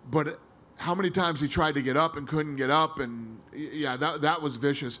 but how many times he tried to get up and couldn't get up, and yeah, that was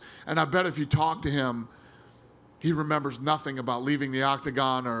vicious. And I bet if you talk to him, he remembers nothing about leaving the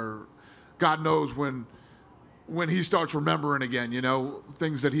octagon, or God knows when he starts remembering again, you know,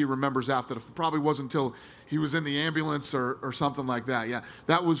 things that he remembers after. Probably wasn't until he was in the ambulance or something like that. Yeah,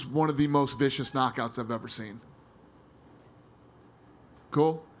 that was one of the most vicious knockouts I've ever seen.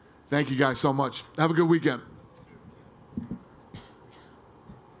 Cool? Thank you guys so much. Have a good weekend.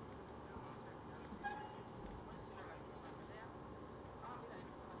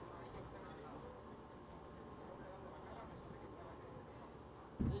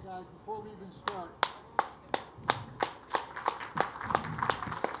 Hey guys, before we even start,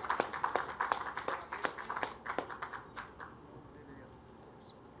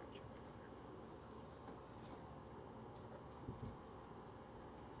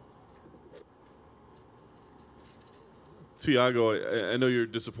 Tiago, I know you're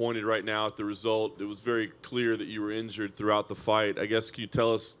disappointed right now at the result. It was very clear that you were injured throughout the fight. I guess, can you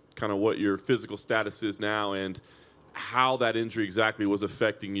tell us kind of what your physical status is now and how that injury exactly was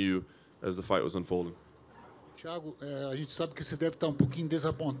affecting you as the fight was unfolding? Thiago, a gente sabe que você deve estar pouquinho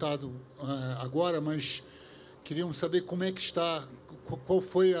desapontado agora, mas queríamos saber como é que está, qual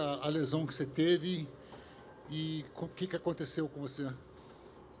foi a lesão que você teve e o que aconteceu com você.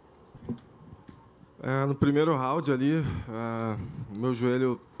 No primeiro round ali, meu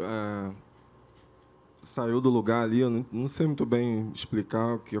joelho saiu do lugar ali. Eu não sei muito bem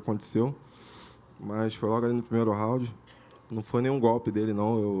explicar o que aconteceu, mas foi logo ali no primeiro round. Não foi nenhum golpe dele,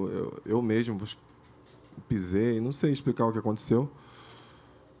 não. Eu mesmo pisei, não sei explicar o que aconteceu.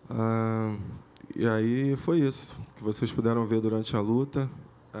 E aí foi isso que vocês puderam ver durante a luta.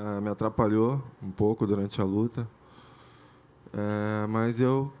 Me atrapalhou um pouco durante a luta, mas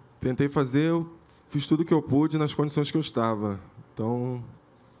eu tentei fazer, eu fiz tudo o que eu pude nas condições que eu estava. Então,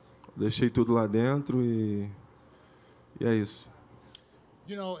 deixei tudo lá dentro e é isso.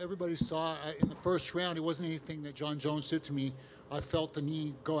 You know, everybody saw in the first round, it wasn't anything that John Jones did to me. I felt the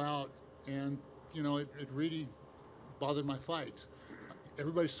knee go out, and, you know, it really bothered my fight.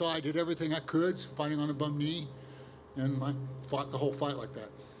 Everybody saw I did everything I could, fighting on a bum knee, and I fought the whole fight like that.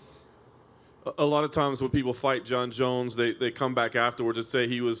 A lot of times when people fight John Jones, they come back afterwards and say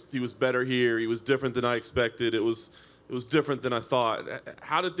he was better here. He was different than I expected. It was different than I thought.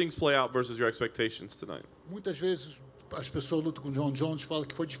 How did things play out versus your expectations tonight? Muitas vezes as pessoas lutam com John Jones falam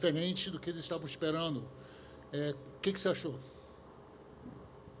que foi diferente do que eles estavam esperando. O que você achou?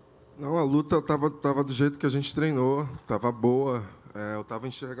 Não, a luta tava do jeito que a gente treinou, tava boa. Eu tava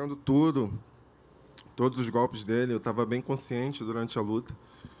enxergando tudo, todos os golpes dele. Eu tava bem consciente durante a luta.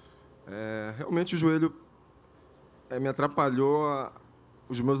 Realmente o joelho me atrapalhou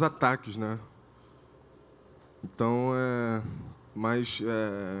os meus ataques, né? Então, mas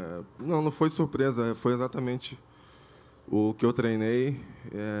não foi surpresa, foi exatamente o que eu treinei,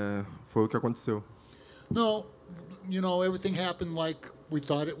 foi o que aconteceu. No, you know, everything happened like we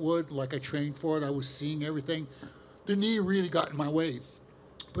thought it would, like I trained for it. I was seeing everything. The knee really got in my way,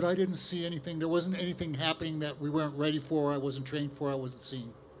 but I didn't see anything. There wasn't anything happening that we weren't ready for, I wasn't trained for, I wasn't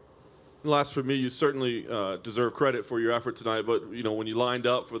seeing. Last for me, you certainly deserve credit for your effort tonight, but you know, when you lined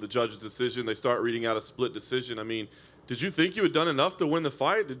up for the judge's decision, they start reading out a split decision. I mean, did you think you had done enough to win the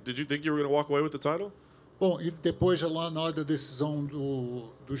fight? Did you think you were going to walk away with the title? Bom, e depois, lá na hora da decisão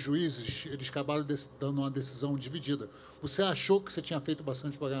dos juízes, eles acabaram dando uma decisão dividida. Você achou que você tinha feito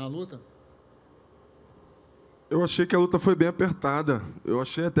bastante para ganhar a luta? Eu achei que a luta foi bem apertada. Eu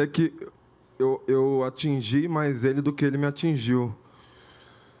achei até que eu atingi mais ele do que ele me atingiu.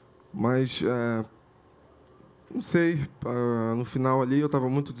 Mas, não sei, no final ali eu estava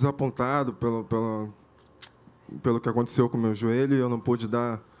muito desapontado pelo que aconteceu com o meu joelho e eu não pude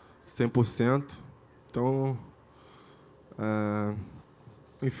dar 100%. Então,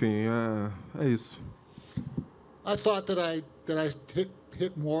 enfim, é isso. I thought that I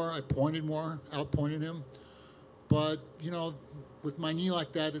hit more, I pointed more, outpointed him. But, you know, with my knee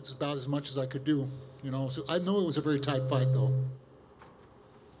like that, it's about as much as I could do. You know, so I knew it was a very tight fight, though.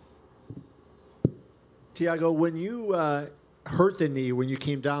 Tiago, when you hurt the knee, when you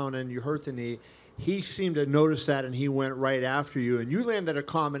came down and you hurt the knee, he seemed to notice that and he went right after you. And you landed a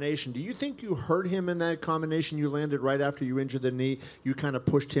combination. Do you think you hurt him in that combination you landed right after you injured the knee? You kind of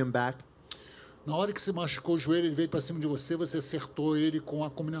pushed him back? Na hora que você machucou o joelho, ele veio para cima de você, você acertou ele com a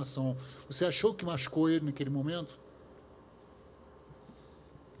combinação. Você achou que machucou ele naquele momento?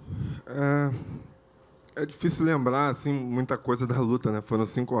 É difícil lembrar assim muita coisa da luta, né? Foram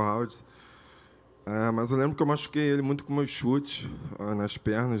 5 rounds. Mas eu lembro que eu machuquei ele muito com meu chute nas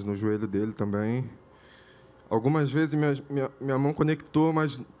pernas, no joelho dele também. Algumas vezes minha mão conectou,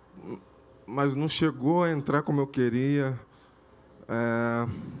 mas mas não chegou a entrar como eu queria.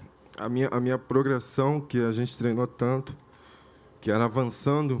 A minha progressão, que a gente treinou tanto, que era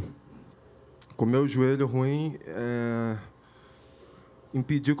avançando, com o meu joelho ruim,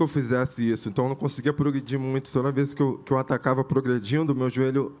 impediu que eu fizesse isso. Então, eu não conseguia progredir muito. Toda vez que eu atacava progredindo, meu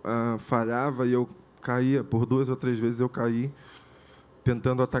joelho falhava e eu caía. Por 2 ou 3 vezes eu caí,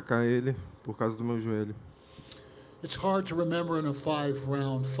 tentando atacar ele por causa do meu joelho. It's hard to remember in a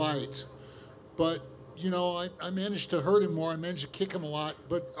 5-round fight, but you know, I managed to hurt him more. I managed to kick him a lot,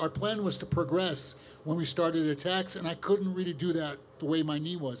 but our plan was to progress when we started attacks, and I couldn't really do that the way my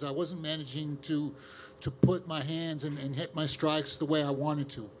knee was. I wasn't managing to put my hands and hit my strikes the way I wanted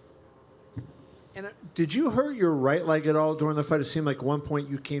to. And did you hurt your right leg at all during the fight? It seemed like at one point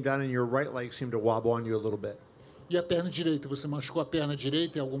you came down and your right leg seemed to wobble on you a little bit. E a perna direita? Você machucou a perna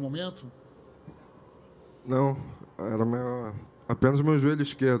direita em algum momento? Não, era apenas o meu joelho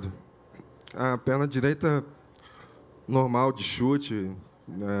esquerdo. A perna direita, normal, de chute.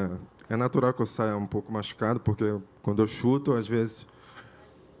 É natural que eu saia um pouco machucado, porque quando eu chuto, às vezes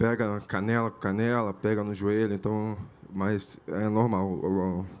pega canela com canela, pega no joelho, então, mas é normal.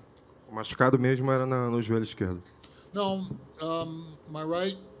 O machucado mesmo era no joelho esquerdo. No, my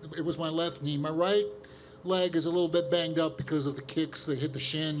right, it was my left knee. My right leg is a little bit banged up because of the kicks that hit the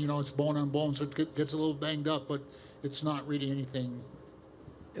shin. You know, it's bone on bone, so it gets a little banged up, but it's not really anything.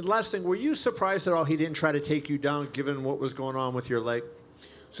 And last thing, were you surprised at all he didn't try to take you down given what was going on with your leg?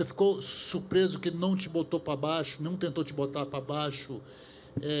 Você ficou surpreso que ele não te botou para baixo, não tentou te botar para baixo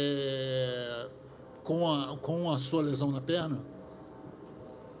com a sua lesão na perna?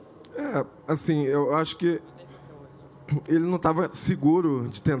 Assim, eu acho que ele não estava seguro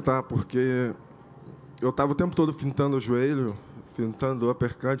de tentar, porque eu estava o tempo todo fintando o joelho, fintando o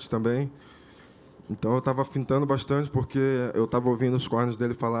uppercut também. Então eu estava fintando bastante, porque eu estava ouvindo os corners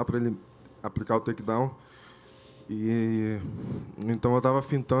dele falar para ele aplicar o takedown. E então eu estava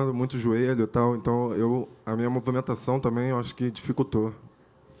fintando muito o joelho e tal. Então a minha movimentação também eu acho que dificultou.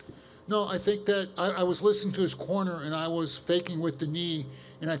 No, I think that I was listening to his corner and I was faking with the knee,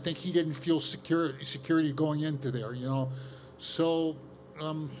 and I think he didn't feel security going into there, you know. So,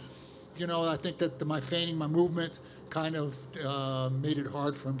 you know, I think that my feigning, my movement kind of made it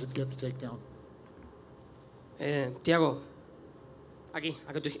hard for him to get the takedown. Tiago, aquí,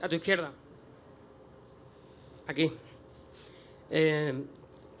 a tu izquierda. Aquí.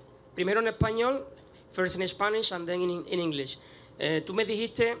 Primero en español, first in Spanish and then in English. Tú me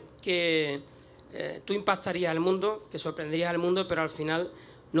dijiste que tú impactarías al mundo, que sorprenderías al mundo, pero al final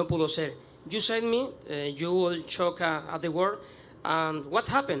no pudo ser. You said me, you will shock at the world. And what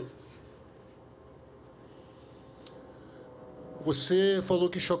happened? Você falou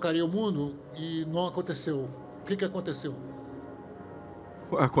que chocaria o mundo e não aconteceu. O que aconteceu?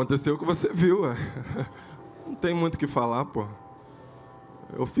 Aconteceu o que você viu. Não tem muito o que falar, pô.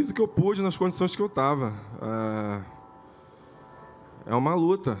 Eu fiz o que eu pude nas condições que eu estava. É uma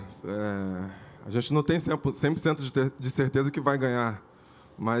luta. A gente não tem 100% de certeza que vai ganhar.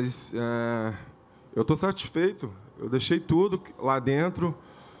 Mas eu estou satisfeito. Eu deixei tudo lá dentro,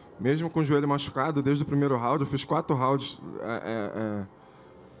 mesmo com o joelho machucado, desde o primeiro round. Eu fiz 4 rounds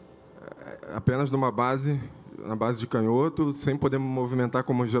apenas na base de canhoto, sem poder me movimentar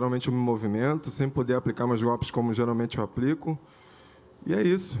como geralmente eu me movimento, sem poder aplicar meus golpes como geralmente eu aplico. E é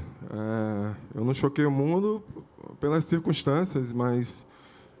isso. Eu não choquei o mundo pelas circunstâncias, mas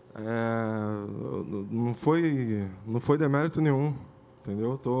não foi demérito nenhum,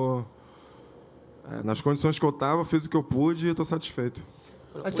 entendeu? Nas condições que eu estava, fiz o que eu pude e estou satisfeito.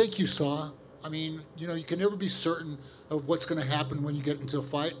 I think you saw. I mean, you know, you can never be certain of what's going to happen when you get into a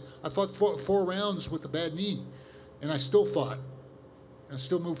fight. I fought four rounds with a bad knee, and I still fought. And I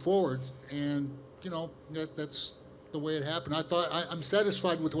still moved forward, and you know that's the way it happened. I'm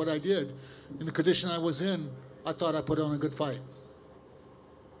satisfied with what I did. In the condition I was in, I thought I put on a good fight.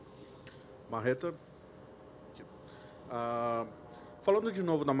 Marreta. Falando de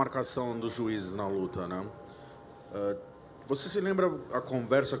novo da marcação dos juízes na luta, né? Você se lembra a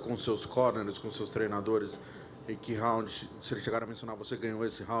conversa com seus corners, com seus treinadores, em que round, se eles chegaram a mencionar, você ganhou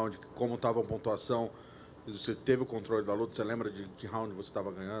esse round, como estava a pontuação, você teve o controle da luta, você lembra de que round você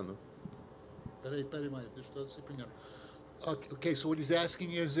estava ganhando? Peraí, Maia, deixa eu dizer primeiro. Okay, so what he's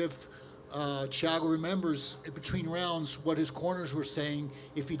asking is if Thiago remembers in between rounds what his corners were saying,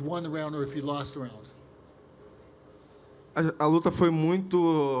 if he'd won the round or if he lost the round. A luta foi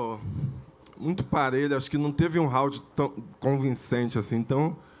muito parelha, acho que não teve um round tão convincente assim,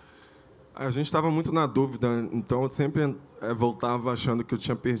 então a gente estava muito na dúvida, então eu sempre voltava achando que eu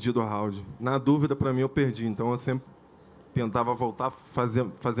tinha perdido o round. Na dúvida, para mim, eu perdi, então eu sempre tentava voltar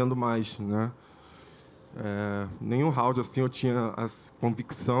fazendo mais, né? Nenhum round assim eu tinha a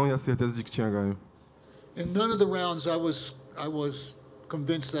convicção e a certeza de que tinha ganho. In none of the rounds I was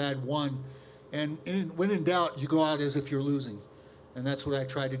convinced that I'd won. And when in doubt, you go out as if you're losing. And that's what I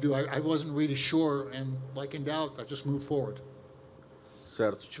tried to do. I wasn't really sure, and like in doubt, I just moved forward.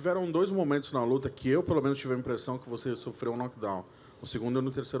 Certo. Tiveram 2 momentos na luta que eu, pelo menos, tive a impressão que você sofreu um knockdown. No segundo e no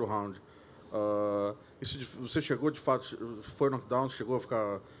terceiro round. Você chegou, de fato, foi knockdown, chegou a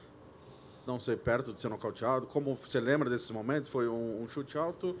ficar, não sei, perto de ser nocauteado? Como você lembra desses momentos? Foi um chute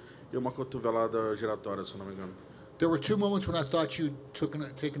alto e uma cotovelada giratória, se não me engano. There were 2 moments when I thought you'd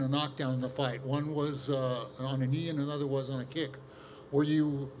taken a knockdown in the fight. One was on a knee and another was on a kick. Were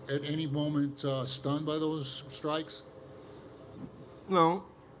you at any moment stunned by those strikes? Não.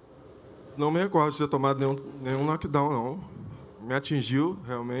 Não me recordo de ter tomado nenhum knockdown, não. Me atingiu,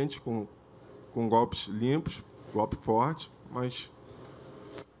 realmente, com golpes limpos, golpe forte, mas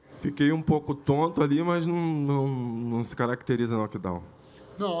fiquei um pouco tonto ali, mas não se caracteriza knockdown.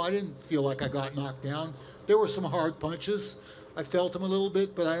 No, I didn't feel like I got knocked down. There were some hard punches. I felt them a little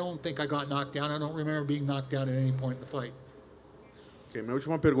bit, but I don't think I got knocked down. I don't remember being knocked down at any point in the fight. Ok, minha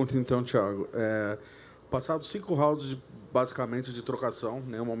última pergunta então, Thiago. Passados 5 rounds basicamente de trocação,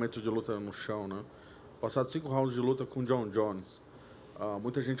 nenhum momento de luta no chão, né? Passados 5 rounds de luta com John Jones,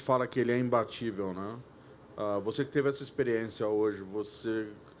 muita gente fala que ele é imbatível, né? Você que teve essa experiência hoje,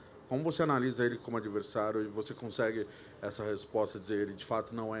 como você analisa ele como adversário e você consegue essa resposta, dizer ele de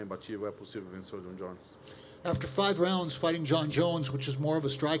fato não é imbatível, é possível vencer o John Jones? After 5 rounds fighting John Jones, which is more of a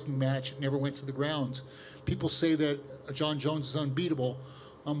striking match, it never went to the ground. People say that John Jones is unbeatable.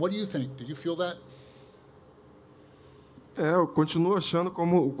 What do you think? Do you feel that? Eu continuo achando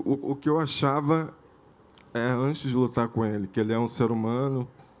como o que eu achava antes de lutar com ele, que ele é um ser humano,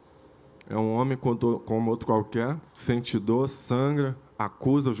 é um homem como outro qualquer, sente dor, sangra,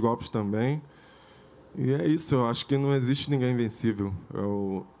 acusa os golpes também. E é isso, eu acho que não existe ninguém invencível.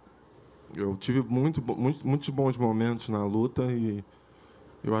 Eu tive muitos bons momentos na luta e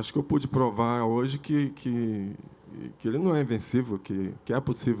eu acho que eu pude provar hoje que ele não é invencível, que é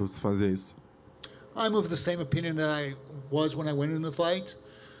possível se fazer isso. I'm of the same opinion that I was when I went in the fight,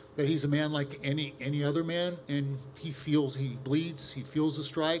 that he's a man like any other man, and he bleeds, he feels the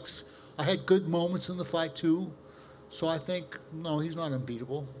strikes. I had good moments in the fight too, so I think, no, he's not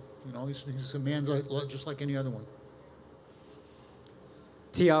unbeatable. You know, he's a man just like any other one.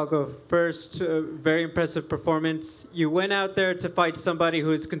 Thiago, first, very impressive performance. You went out there to fight somebody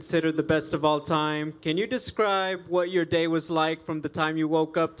who is considered the best of all time. Can you describe what your day was like from the time you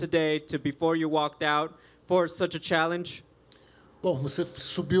woke up today to before you walked out for such a challenge? Bom, você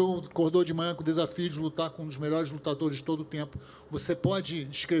acordou de manhã com o desafio de lutar com um dos melhores lutadores de todo o tempo. Você pode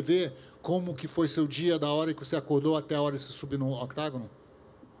descrever como que foi seu dia da hora que você acordou até a hora de se subir no octágono?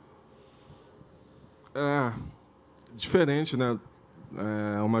 Diferente, né?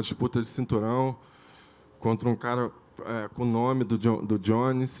 É uma disputa de cinturão contra um cara com o nome do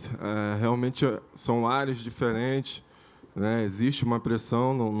Jones. Realmente são áreas diferentes, né? Existe uma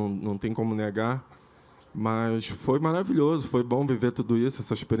pressão, não tem como negar. Mas foi maravilhoso, foi bom viver tudo isso,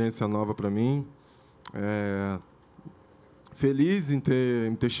 essa experiência nova para mim. Feliz em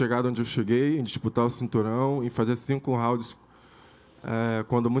ter chegado onde eu cheguei, em disputar o cinturão, em fazer 5 rounds,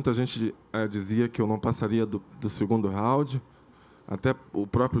 quando muita gente dizia que eu não passaria do segundo round. Até o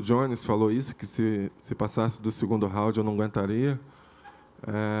próprio Jones falou isso, que se passasse do segundo round eu não aguentaria.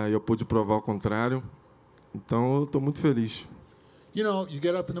 Eu pude provar o contrário. Então eu estou muito feliz. You know, you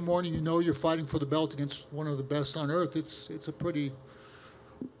get up in the morning, you know you're fighting for the belt against one of the best on earth. It's a pretty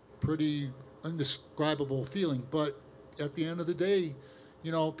indescribable feeling. But at the end of the day,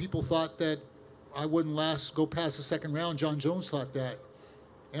 you know, people thought that I wouldn't go past the second round. John Jones thought that,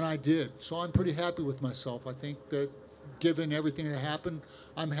 and I did. So I'm pretty happy with myself. I think that given everything that happened,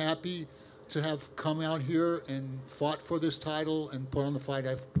 I'm happy to have come out here and fought for this title and put on the fight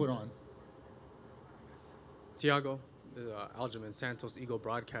I've put on. Thiago, Aljamain, Santos Eagle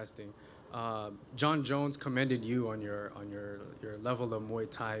Broadcasting. John Jones commended you on your level of Muay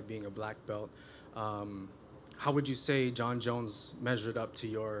Thai, being a black belt. How would you say John Jones measured up to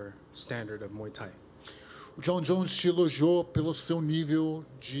your standard of Muay Thai? O John Jones te elogiou pelo seu nível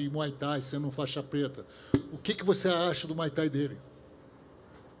de Muay Thai, sendo faixa preta. O que você acha do Muay Thai dele?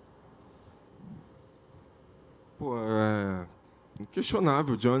 Pô,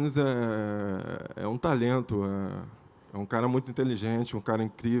 inquestionável. O Jones é um talento, é um cara muito inteligente, um cara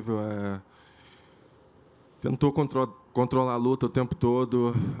incrível. Tentou controlar a luta o tempo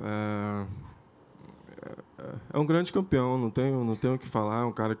todo. É um grande campeão, não tenho o que falar. É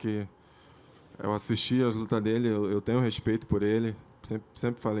um cara que Eu assisti as lutas dele, eu tenho respeito por ele,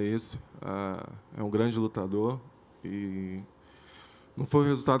 sempre falei isso. É um grande lutador e não foi o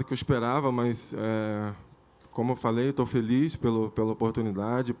resultado que eu esperava, mas como eu falei, estou feliz pela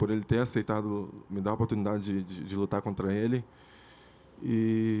oportunidade, por ele ter aceitado me dar a oportunidade de lutar contra ele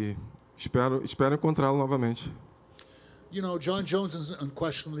e espero encontrá-lo novamente. You know, John Jones is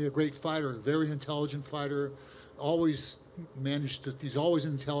unquestionably a great fighter, a very intelligent fighter, always managed to, he's always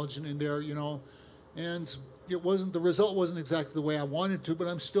intelligent in there, you know, and the result wasn't exactly the way I wanted to, but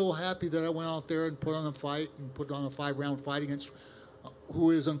I'm still happy that I went out there and put on a fight and put on a 5-round fight against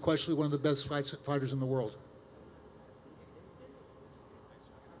who is unquestionably one of the best fighters in the world.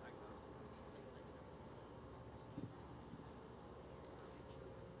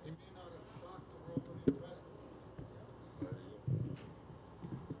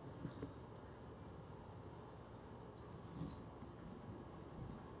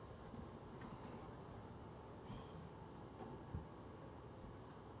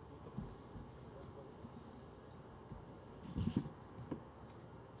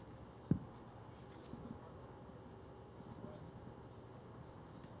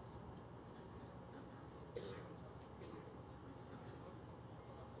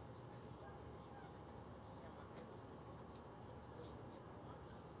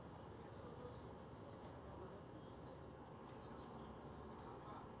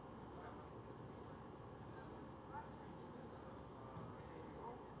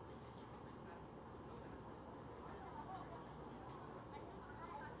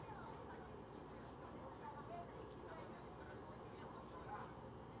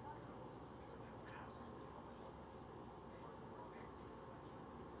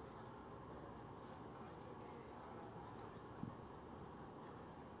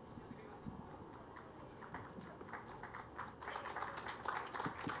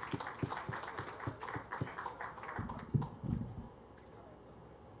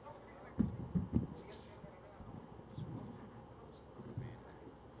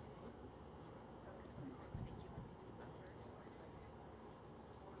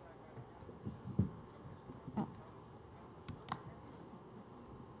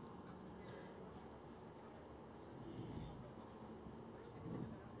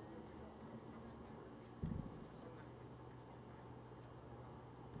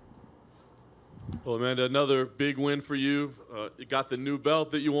 Well, Amanda, another big win for you. You got the new belt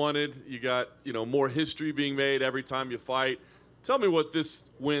that you wanted. You got, more history being made every time you fight. Tell me what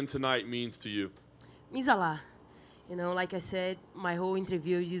this win tonight means to you. Means a lot. Like I said, my whole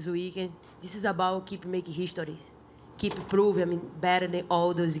interview this weekend, this is about keep making history. Keep proving I'm better than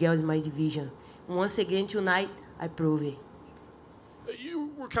all those girls in my division. Once again tonight, I prove it.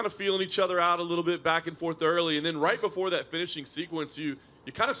 You were kind of feeling each other out a little bit back and forth early, and then right before that finishing sequence, you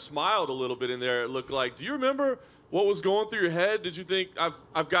kind of smiled a little bit in there, it looked like. Do you remember what was going through your head? Did you think,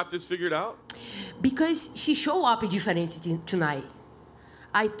 I've got this figured out? Because she showed up different tonight.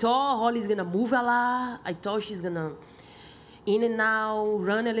 I thought Holly's going to move a lot. I thought she's going to in and out,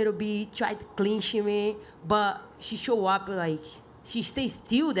 run a little bit, try to clinch me. But she showed up like, she stays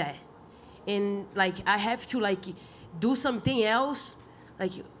still there. And I have to do something else. I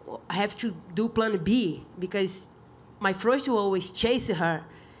have to do plan B because my first will always chase her,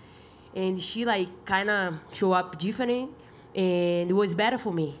 and she kind of show up different, and it was better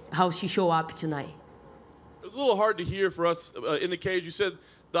for me how she show up tonight. It was a little hard to hear for us in the cage. You said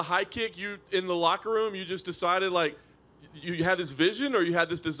the high kick, you in the locker room, you just decided you had this vision or you had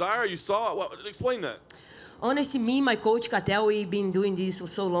this desire, you saw it. Well, explain that. Honestly, me and my coach Catel, we've been doing this for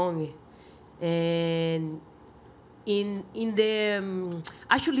so long, and in the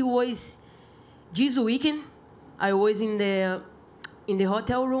actually was this weekend. I was in the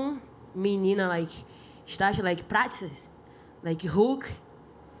hotel room. Me and Nina started practice, hook,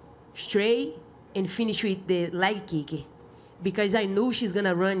 straight, and finish with the leg kick, because I knew she's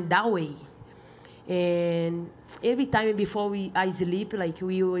gonna run that way. And every time before I sleep,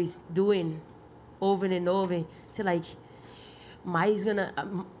 we always doing over and over. So Mai's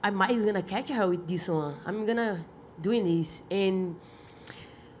gonna catch her with this one. I'm gonna doing this, and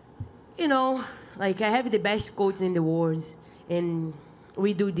I have the best coach in the world, and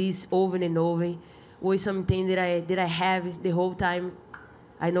we do this over and over. Was something that I have the whole time.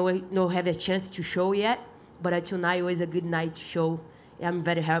 I don't have a chance to show yet, but tonight was a good night to show. I'm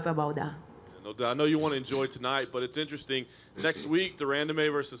very happy about that. No doubt. I know you want to enjoy tonight, but it's interesting. Next week,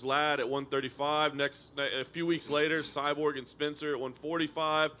 Durandame versus Ladd at 135. A few weeks later, Cyborg and Spencer at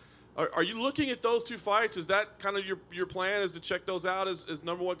 145. Are you looking at those two fights? Is that kind of your plan, is to check those out as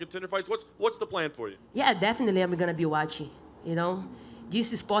 #1 contender fights? What's the plan for you? Yeah, definitely I'm going to be watching.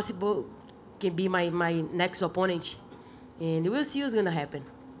 This is possible can be my next opponent, and we'll see what's gonna happen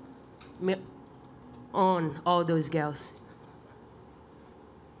on all those girls.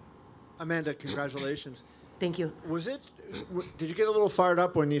 Amanda, congratulations. Thank you. Did you get a little fired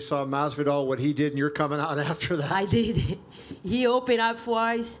up when you saw Masvidal, what he did, and you're coming out after that? I did. He opened up for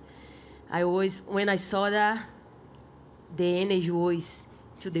us. When I saw that, the energy was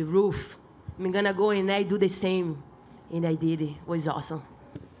to the roof. I'm gonna go in there and do the same. And I did it. It was awesome.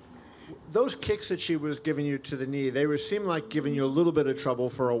 Those kicks that she was giving you to the knee, seemed like giving you a little bit of trouble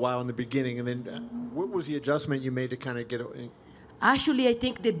for a while in the beginning. And then what was the adjustment you made to kind of get it? Actually, I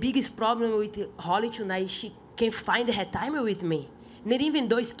think the biggest problem with Holly tonight, she can't find her timing with me. Not even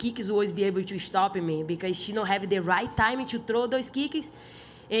those kicks was be able to stop me because she don't have the right timing to throw those kicks.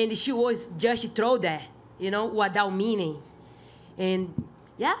 And she was just throw that, without meaning. And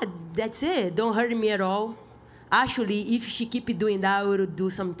yeah, that's it. Don't hurt me at all. Actually, if she keep doing that, I will do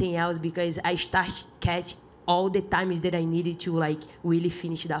something else because I start catch all the times that I needed to really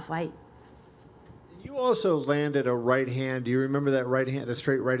finish that fight. You also landed a right hand. Do you remember that right hand, the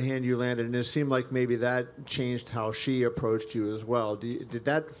straight right hand you landed? And it seemed like maybe that changed how she approached you as well. Did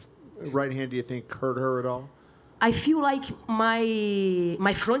that right hand, do you think, hurt her at all? I feel like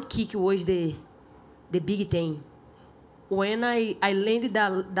my front kick was the big thing. When I landed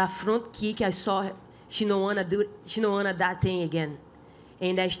that front kick, I saw she don't wanna that thing again.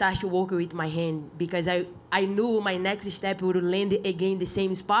 And I started working with my hand because I knew my next step would land again the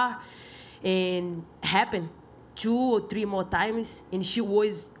same spot. And happened 2 or 3 more times, and she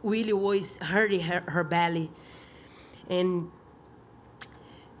really was hurting her belly. And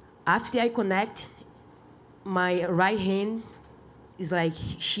after I connect, my right hand is like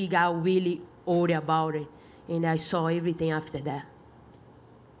she got really worried about it, and I saw everything after that.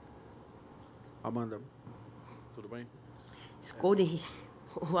 Amanda, tudo bem? Scolding.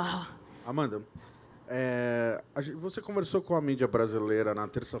 Wow. Amanda, você conversou com a mídia brasileira na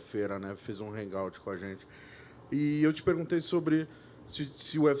terça-feira, né? Fez um hangout com a gente. E eu te perguntei sobre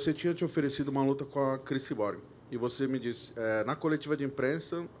se o UFC tinha te oferecido uma luta com a Cris Cyborg. E você me disse, na coletiva de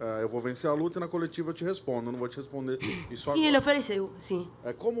imprensa, eu vou vencer a luta e na coletiva eu te respondo. Eu não vou te responder isso agora. Sim, ele ofereceu, sim.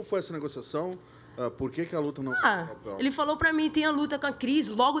 Como foi essa negociação? Por que a luta não saiu do papel? Ele falou pra mim, tem a luta com a Cris,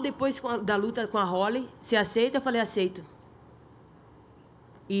 logo depois da luta com a Holly. Você aceita? Eu falei, aceito.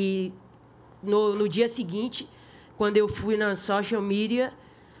 E no dia seguinte, quando eu fui na social media,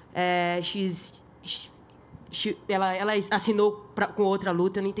 ela assinou com outra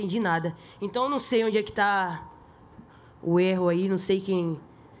luta, eu não entendi nada. Então, eu não sei onde é que está o erro aí, não sei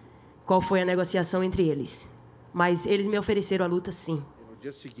qual foi a negociação entre eles. Mas eles me ofereceram a luta, sim. E no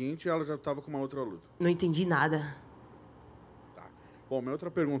dia seguinte, ela já estava com uma outra luta. Não entendi nada. Tá. Bom, minha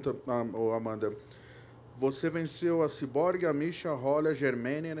outra pergunta, Amanda. Você venceu a Cyborg, a Misha, a Holly, a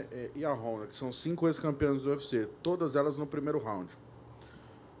Germaine e a Honda, que são 5 ex-campeãs do UFC, todas elas no primeiro round.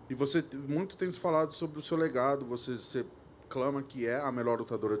 E você muito tem se falado sobre o seu legado, você clama que é a melhor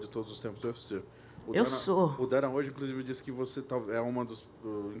lutadora de todos os tempos do UFC. Sou. O Dana hoje, inclusive, disse que você é uma dos,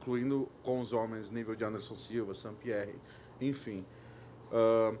 incluindo com os homens, nível de Anderson Silva, Saint-Pierre, enfim.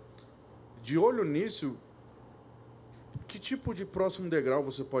 De olho nisso, que tipo de próximo degrau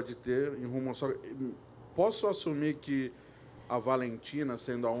você pode ter em rumo a sua... Posso assumir que a Valentina,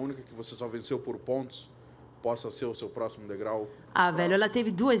 sendo a única que você só venceu por pontos, possa ser o seu próximo degrau? Velho, ela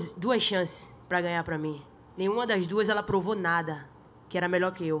teve duas chances pra ganhar pra mim. Nenhuma das duas ela provou nada, que era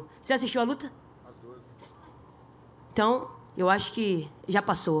melhor que eu. Você assistiu a luta? As duas. Então, eu acho que já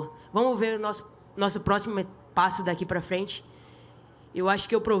passou. Vamos ver o nosso próximo passo daqui pra frente. Eu acho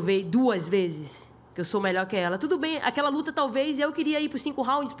que eu provei 2 vezes que eu sou melhor que ela. Tudo bem, aquela luta talvez eu queria ir por 5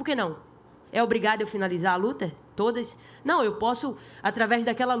 rounds, por que não? É obrigado eu finalizar a luta? Todas? Não, eu posso, através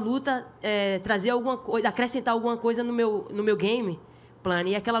daquela luta, trazer alguma coisa, acrescentar alguma coisa no meu game plan.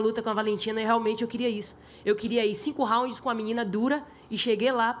 E aquela luta com a Valentina, realmente eu queria isso. Eu queria ir 5 rounds com a menina dura e cheguei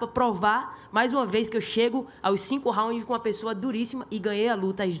lá para provar, mais uma vez, que eu chego aos 5 rounds com uma pessoa duríssima e ganhei a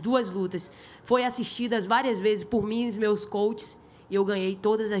luta, as 2 lutas. Foi assistidas várias vezes por mim e meus coaches e eu ganhei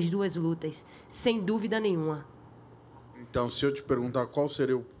todas as 2 lutas, sem dúvida nenhuma. Então, se eu te perguntar qual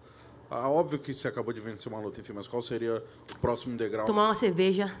seria o... óbvio que você acabou de vencer uma luta, enfim, mas qual seria o próximo degrau? Tomar uma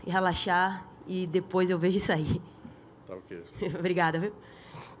cerveja e relaxar e depois eu vejo isso aí. Tá ok. Obrigada, viu?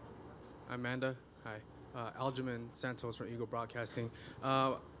 Amanda, hi. Aljamain Santos from Eagle Broadcasting.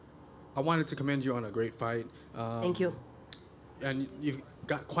 I wanted to commend you on a great fight. Thank you. And you've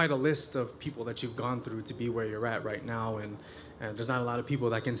got quite a list of people that you've gone through to be where you're at right now, and there's not a lot of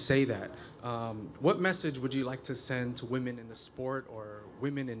people that can say that. What message would you like to send to women in the sport or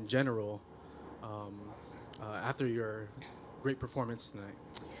women in general after your great performance tonight?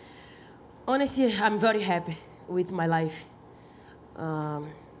 Honestly, I'm very happy with my life.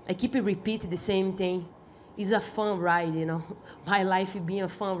 I keep repeating the same thing. It's a fun ride, you know. My life being a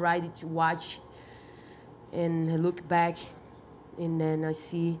fun ride to watch and look back, and then I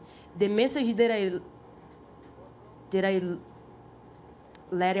see the message that I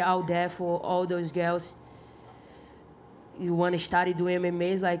let out there for all those girls. You want to start doing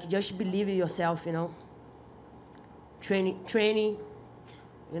MMA, it's like just believe in yourself, you know. Training,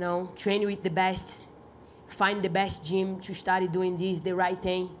 you know, train with the best. Find the best gym to start doing this, the right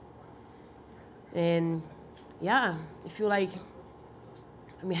thing. And yeah, I feel like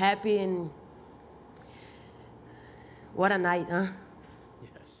I'm happy, and what a night, huh?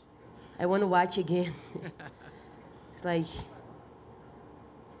 Yes. I want to watch again. It's like,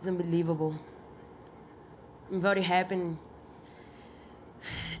 it's unbelievable. I'm very happy, and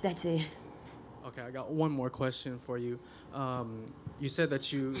that's it. Okay, I got one more question for you. You said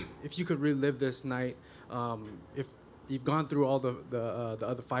that if you could relive this night, if you've gone through all the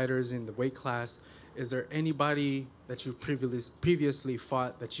other fighters in the weight class, is there anybody that you previously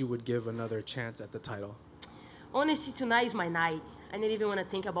fought that you would give another chance at the title? Honestly, tonight is my night. I don't even want to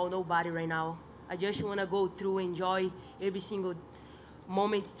think about nobody right now. I just want to go through, enjoy every single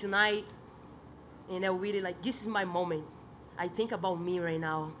moment tonight. And I really like, this is my moment. I think about me right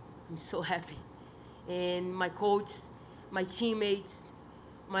now. I'm so happy. And my coach, my teammates,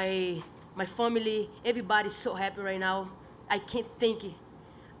 my family, everybody's so happy right now. I can't think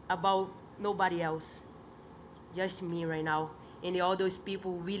about nobody else. Just me right now. And all those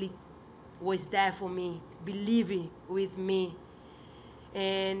people really was there for me, believing with me,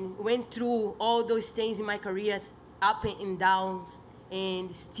 and went through all those things in my career, up and downs,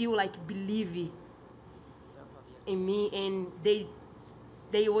 and still like believing in me. And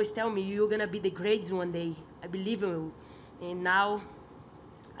they always tell me, you're gonna be the greatest one day. I believe in you. And now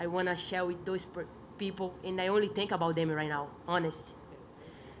I wanna share with those people, and I only think about them right now, honest.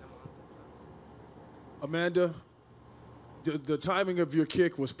 Amanda, the timing of your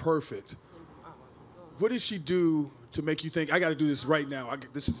kick was perfect. What did she do to make you think, I got to do this right now?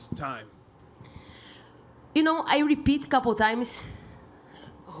 This is time. You know, I repeat a couple times,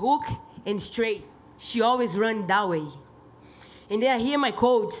 hook and straight. She always run that way. And then I hear my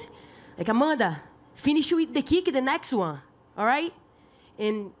coach, like, Amanda, finish with the kick, the next one, all right?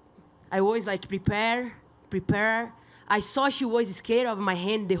 And I always like, prepare. I saw she was scared of my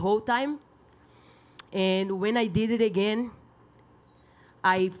hand the whole time. And when I did it again,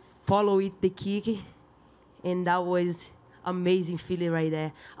 I followed the kick, and that was amazing feeling right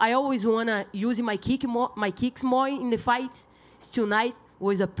there. I always wanna use my kicks more in the fights. Tonight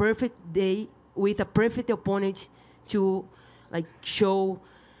was a perfect day with a perfect opponent to like show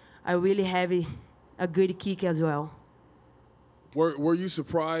I really have a good kick as well. Were you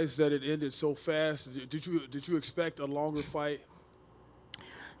surprised that it ended so fast? Did you expect a longer fight?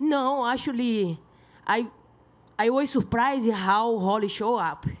 No, actually, I was surprised how Holly showed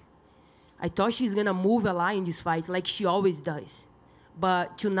up. I thought she's gonna move a lot in this fight, like she always does.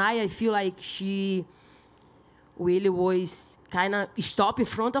 But tonight, I feel like she really was kind of stopped in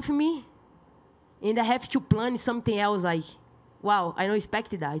front of me, and I have to plan something else. Like, wow, I don't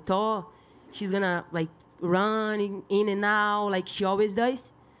expect that. I thought she's gonna like run in and out like she always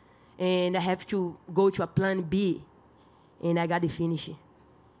does, and I have to go to a plan B, and I got the finish.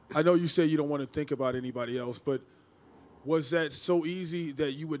 I know you say you don't want to think about anybody else, but was that so easy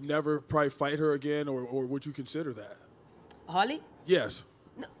that you would never probably fight her again, or would you consider that? Holly? Yes.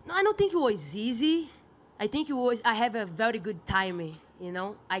 No, I don't think it was easy. I think it was, I have a very good timing, you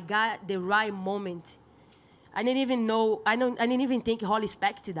know? I got the right moment. I didn't even know, I didn't even think Holly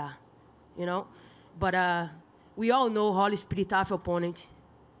expected that, you know? But we all know Holly's pretty tough opponent.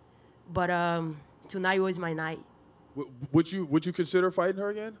 But tonight was my night. Would you consider fighting her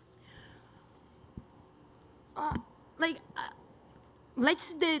again?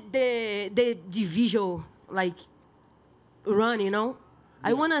 Let's the division like run, you know.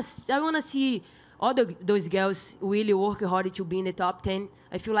 Yeah. I wanna see all those girls really work hard to be in the top 10.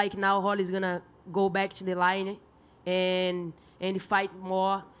 I feel like now Holly's gonna go back to the line and fight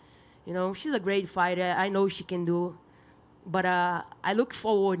more. You know, she's a great fighter. I know she can do. But I look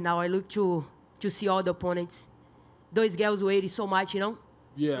forward now. I look to see all the opponents. Those girls waited so much, you know.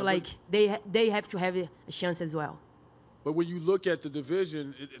 Yeah. So, like they have to have a chance as well. But when you look at the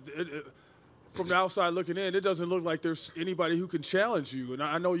division, from the outside looking in, it doesn't look like there's anybody who can challenge you. And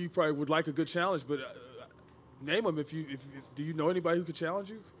I know you probably would like a good challenge, but name them if do you know anybody who could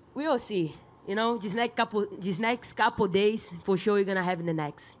challenge you? We will see. You know, these next couple days, for sure, you're gonna have the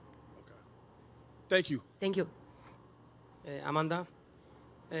next. Okay. Thank you. Thank you. Amanda,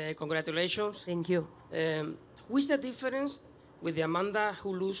 Congratulations. Thank you. Who is the difference with the Amanda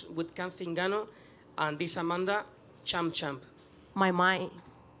who lose with Cancingano and this Amanda champ? My mind.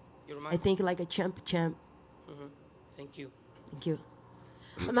 Your I mind? think like a champ. Thank you. Thank you.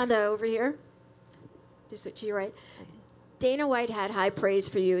 Amanda, over here. This is to your right. Dana White had high praise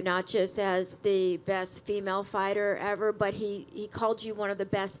for you, not just as the best female fighter ever, but he called you one of the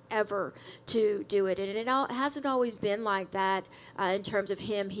best ever to do it. And it hasn't always been like that in terms of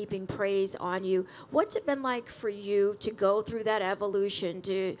him heaping praise on you. What's it been like for you to go through that evolution,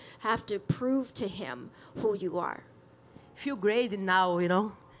 to have to prove to him who you are? Feel great now,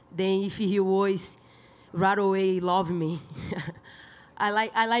 than if he was right away love me. I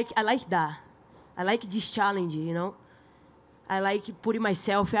like that. I like this challenge, I like putting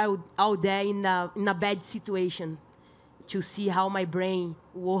myself out there in a bad situation to see how my brain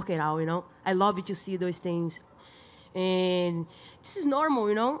work it out, I love to see those things. And this is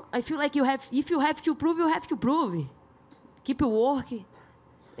normal, I feel like if you have to prove, you have to prove. Keep working.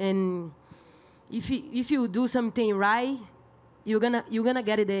 And if you do something right, you're gonna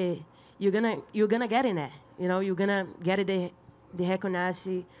get it there. You're gonna get in there. You're gonna get it the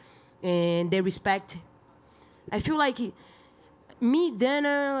recognition and the respect. I feel like me,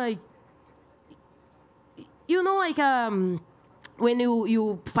 Dana, when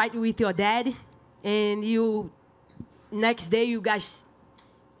you fight with your dad and next day you guys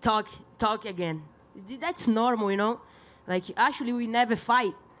talk again. That's normal, actually we never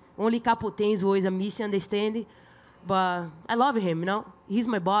fight. Only couple things was a misunderstanding, but I love him, He's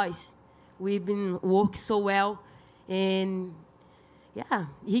my boss. We've been working so well, and yeah,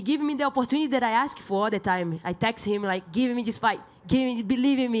 he gave me the opportunity that I asked for all the time. I text him give me this fight,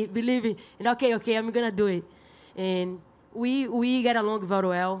 believe in me, and okay, I'm gonna do it. And we get along very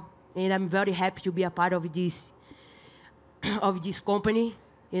well, and I'm very happy to be a part of this company,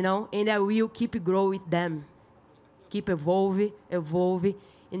 and I will keep growing with them, keep evolve,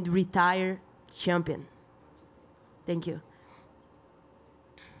 and retire champion. Thank you.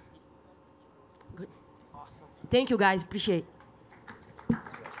 Good. Awesome. Thank you, guys. Appreciate it.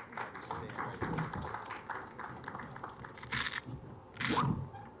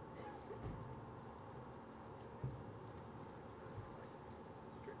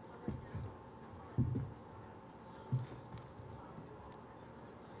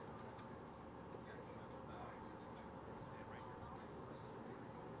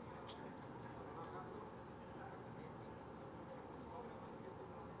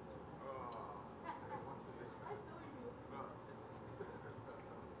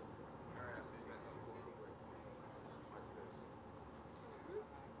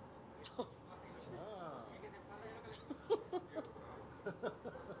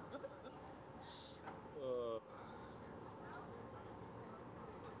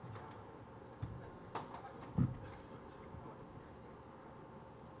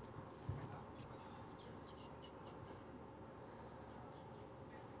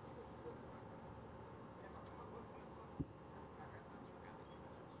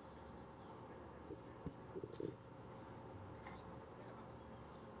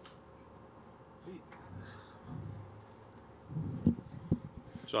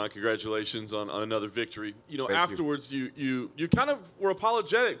 Sean, congratulations on another victory. Thank afterwards, you kind of were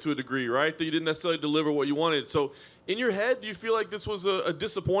apologetic to a degree, right? That you didn't necessarily deliver what you wanted. So in your head, do you feel like this was a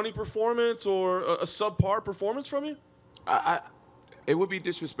disappointing performance or a subpar performance from you? It would be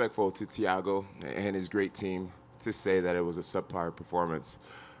disrespectful to Thiago and his great team to say that it was a subpar performance.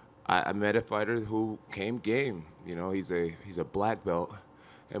 I met a fighter who came game. He's a black belt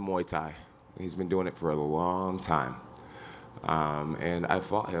in Muay Thai. He's been doing it for a long time. And I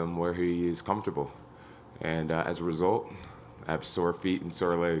fought him where he is comfortable. And as a result, I have sore feet and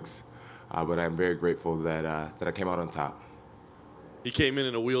sore legs. But I'm very grateful that I came out on top. He came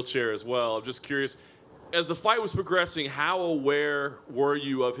in a wheelchair as well. I'm just curious, as the fight was progressing, how aware were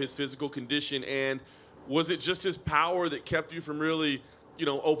you of his physical condition? And was it just his power that kept you from really,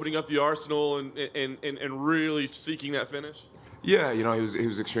 opening up the arsenal and really seeking that finish? Yeah, he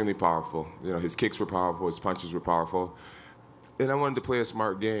was extremely powerful. His kicks were powerful, his punches were powerful. And I wanted to play a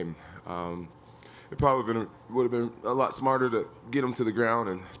smart game. It probably would have been a lot smarter to get him to the ground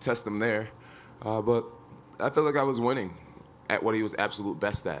and test him there. But I felt like I was winning at what he was absolute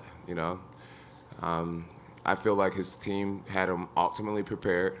best at, I feel like his team had him ultimately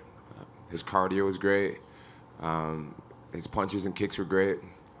prepared. His cardio was great. His punches and kicks were great.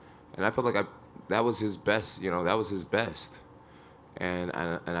 And I felt like that was his best, that was his best. And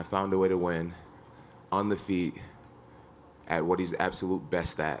I found a way to win on the feet at what he's absolute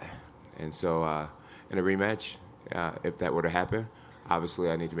best at. And so in a rematch, if that were to happen, Obviously,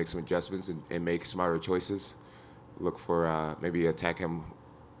 I need to make some adjustments and make smarter choices. Look for maybe attack him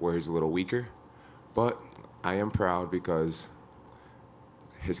where he's a little weaker. But I am proud because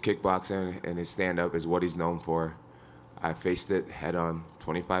his kickboxing and his stand-up is what he's known for. I faced it head-on,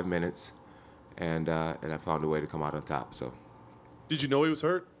 25 minutes, and I found a way to come out on top. So, did you know he was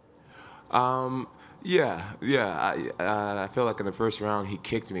hurt? Yeah. I felt like in the first round he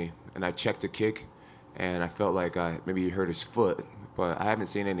kicked me, and I checked the kick, and I felt like maybe he hurt his foot, but I haven't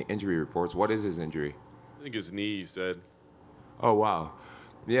seen any injury reports. What is his injury? I think his knee, he said. Oh, wow.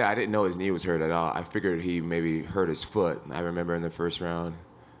 Yeah, I didn't know his knee was hurt at all. I figured he maybe hurt his foot. I remember in the first round,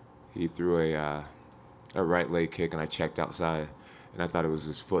 he threw a right leg kick, and I checked outside, and I thought it was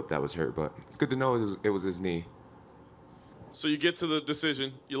his foot that was hurt, but it's good to know it was his knee. So you get to the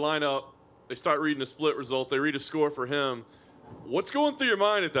decision, you line up, they start reading a split result, they read a score for him. What's going through your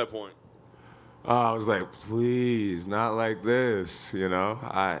mind at that point? I was like, please, not like this, you know?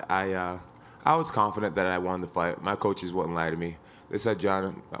 I was confident that I won the fight. My coaches wouldn't lie to me. They said,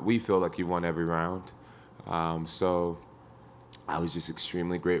 John, we feel like you won every round. So I was just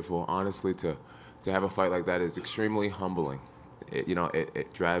extremely grateful. Honestly, to have a fight like that is extremely humbling.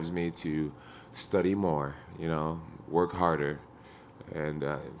 It drives me to study more, work harder, and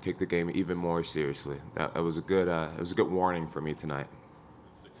take the game even more seriously. It was a good warning for me tonight.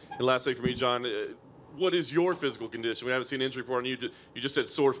 And last thing for me, John, what is your physical condition? We haven't seen an injury report on you. You just said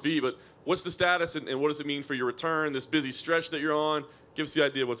sore feet, but what's the status and what does it mean for your return, this busy stretch that you're on? Give us the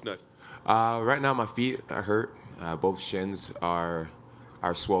idea of what's next. Right now, my feet are hurt. Both shins are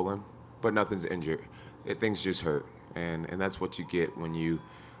swollen, but nothing's injured. Things just hurt, and that's what you get when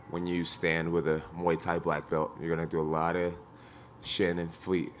you stand with a Muay Thai black belt. You're gonna do a lot of shin and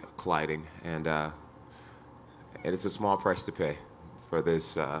feet colliding, and it's a small price to pay for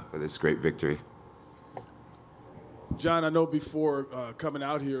this great victory. John, I know before coming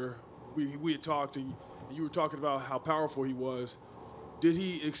out here, we had talked, and you were talking about how powerful he was. Did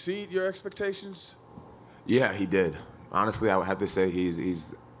he exceed your expectations? Yeah, he did. Honestly, I would have to say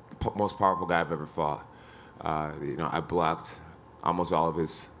he's the most powerful guy I've ever fought. I blocked almost all of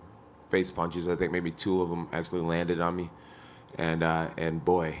his face punches. I think maybe 2 of them actually landed on me. And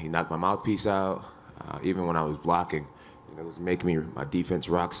boy, he knocked my mouthpiece out. Even when I was blocking, it was making my defense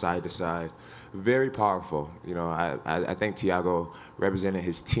rock side to side. Very powerful. I think Thiago represented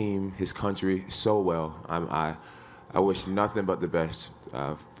his team, his country so well. I wish nothing but the best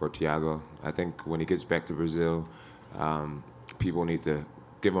for Thiago. I think when he gets back to Brazil, people need to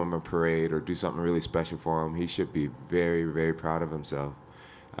give him a parade or do something really special for him. He should be very, very proud of himself.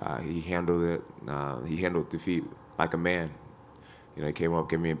 He handled it. He handled defeat like a man. He came up,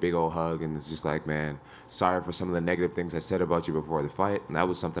 gave me a big old hug, and it's just like, man, sorry for some of the negative things I said about you before the fight. And that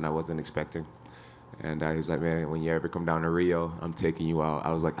was something I wasn't expecting. And he was like, man, when you ever come down to Rio, I'm taking you out.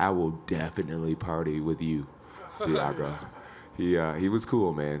 I was like, I will definitely party with you, Thiago. He was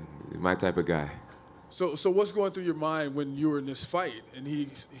cool, man. My type of guy. So what's going through your mind when you were in this fight and he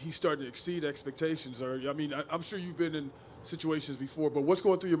started to exceed expectations? I'm sure you've been in situations before, but what's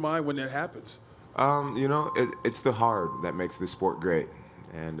going through your mind when that happens? It's the hard that makes the sport great,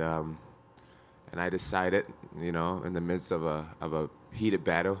 and I decided, in the midst of a heated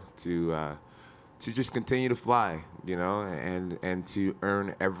battle, to just continue to fly, and to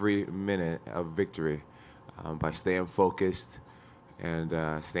earn every minute of victory by staying focused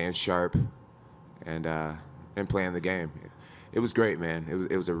and staying sharp and playing the game. It was great, man.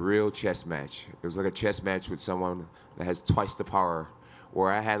 It was a real chess match. It was like a chess match with someone that has twice the power. Where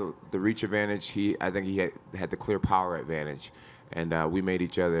I had the reach advantage, I think he had the clear power advantage, and we made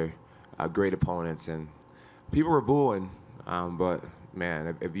each other great opponents. And people were booing, but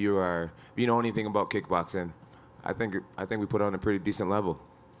man, if you know anything about kickboxing, I think we put on a pretty decent level.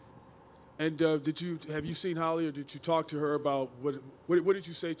 And have you seen Holly, or did you talk to her about what did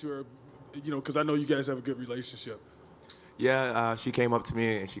you say to her? Because I know you guys have a good relationship. Yeah, she came up to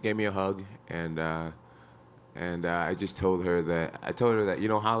me and she gave me a hug, and I just told her that,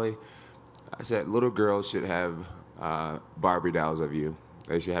 Holly, I said, little girls should have Barbie dolls of you.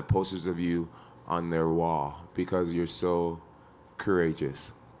 They should have posters of you on their wall because you're so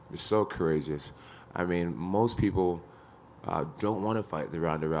courageous. You're so courageous. I mean, most people don't want to fight the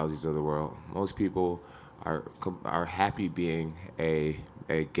Ronda Rouseys of the world. Most people are happy being a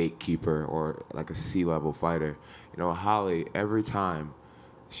gatekeeper or like a C-level fighter. Holly, every time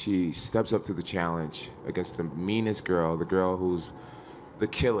she steps up to the challenge against the meanest girl, the girl who's the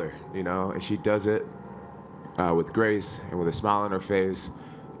killer, and she does it with grace and with a smile on her face.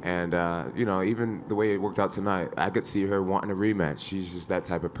 And, even the way it worked out tonight, I could see her wanting a rematch. She's just that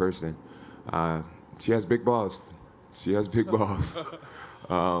type of person. She has big balls. She has big balls.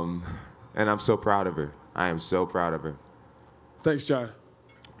 And I'm so proud of her. I am so proud of her. Thanks, John.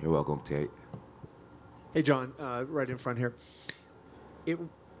 You're welcome, Tate. Hey, John, right in front here.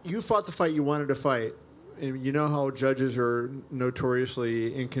 You fought the fight you wanted to fight. And you know how judges are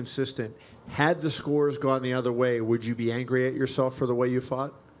notoriously inconsistent. Had the scores gone the other way, would you be angry at yourself for the way you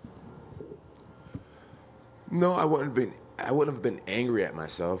fought? No, I wouldn't have been angry at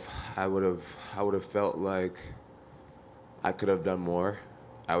myself. I would have felt like I could have done more.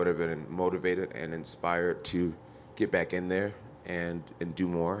 I would have been motivated and inspired to get back in there and do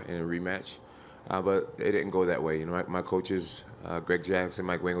more in a rematch. But it didn't go that way. You know, my coaches, Greg Jackson,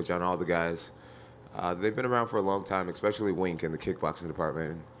 Mike Winkeljohn, all the guys, they've been around for a long time, especially Wink in the kickboxing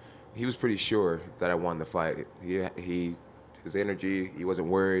department. And he was pretty sure that I won the fight. His energy, he wasn't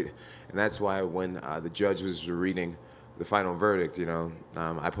worried. And that's why when the judge was reading the final verdict, you know,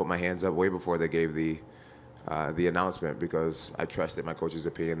 I put my hands up way before they gave the announcement because I trusted my coach's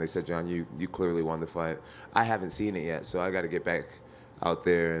opinion. They said, John, you clearly won the fight. I haven't seen it yet, so I got to get back out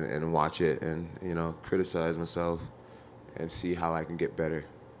there and watch it and, you know, criticize myself and see how I can get better.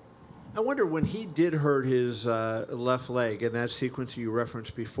 I wonder, when he did hurt his left leg in that sequence you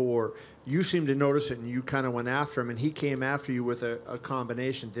referenced before, you seemed to notice it and you kind of went after him, and he came after you with a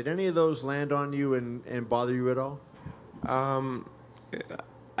combination. Did any of those land on you and bother you at all?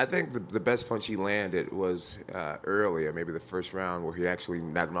 I think the best punch he landed was earlier, maybe the first round, where he actually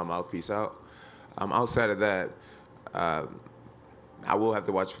knocked my mouthpiece out. Outside of that, I will have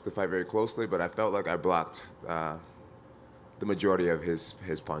to watch the fight very closely, but I felt like I blocked the majority of his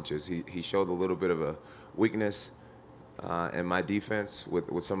punches. He showed a little bit of a weakness in my defense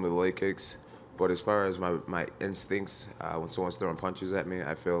with some of the leg kicks, but as far as my instincts, when someone's throwing punches at me,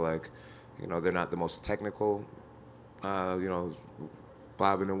 I feel like, you know, they're not the most technical, you know,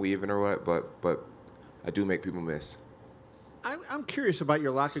 bobbing and weaving or what, but I do make people miss. I'm curious about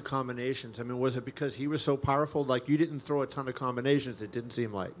your lack of combinations. I mean, was it because he was so powerful? Like, you didn't throw a ton of combinations, it didn't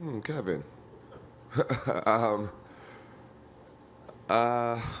seem like. Kevin. What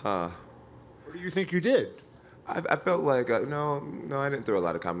do you think you did? I felt like, no, I didn't throw a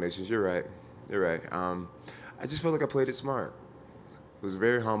lot of combinations. You're right. I just felt like I played it smart. It was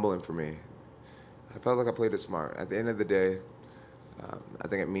very humbling for me. I felt like I played it smart. At the end of the day, I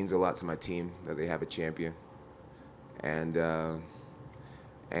think it means a lot to my team that they have a champion. And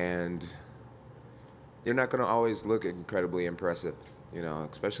you're not going to always look incredibly impressive, you know,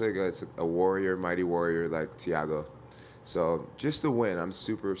 especially against a warrior, mighty warrior like Thiago. So just the win, I'm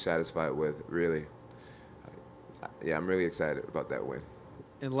super satisfied with, really. Yeah, I'm really excited about that win.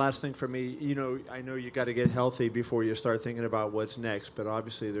 And last thing for me, you know, I know you got to get healthy before you start thinking about what's next, but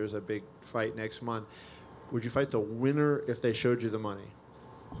obviously there's a big fight next month. Would you fight the winner if they showed you the money?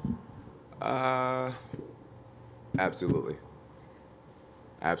 Absolutely.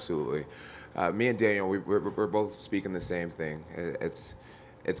 Me and Daniel, we're both speaking the same thing. It's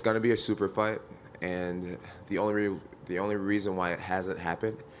going to be a super fight, and the only reason why it hasn't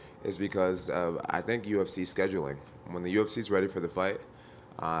happened is because of, I think, UFC scheduling. When the UFC is ready for the fight,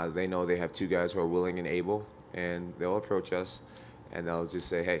 they know they have two guys who are willing and able, and they'll approach us, and they'll just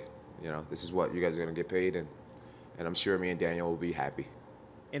say, hey, you know, this is what you guys are going to get paid, and I'm sure me and Daniel will be happy.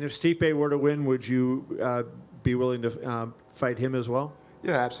 And if Stipe were to win, would you be willing to fight him as well?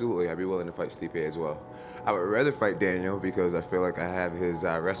 Yeah, absolutely. I'd be willing to fight Stipe as well. I would rather fight Daniel because I feel like I have his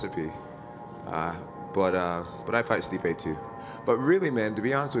recipe. But I fight Stipe too. But really, man, to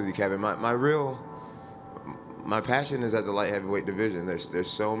be honest with you, Kevin, my passion is at the light heavyweight division. There's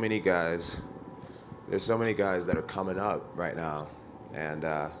so many guys. There's so many guys that are coming up right now, and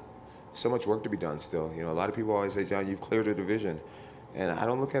so much work to be done still. You know, a lot of people always say, John, you've cleared the division. And I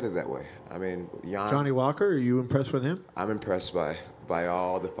don't look at it that way. I mean, Johnny Walker, are you impressed with him? I'm impressed by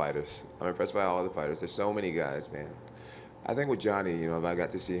all the fighters. There's so many guys, man. I think with Johnny, you know, if I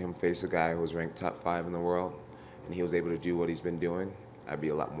got to see him face a guy who was ranked top 5 in the world and he was able to do what he's been doing, I'd be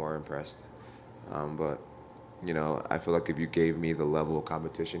a lot more impressed. But, you know, I feel like if you gave me the level of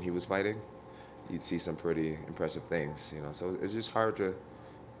competition he was fighting, you'd see some pretty impressive things, you know. So it's just hard to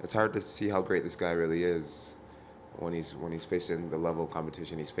see how great this guy really is when he's facing the level of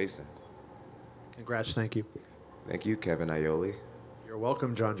competition he's facing. Congrats, thank you. Thank you, Kevin Aioli. You're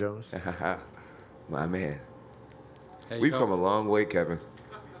welcome, John Jones. My man. Hey, We've come a long way, Kevin.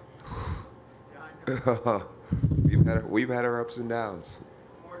 We've had our ups and downs.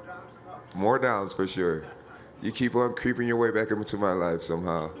 More downs for sure. You keep on creeping your way back into my life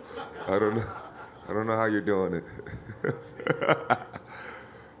somehow. I don't know how you're doing it.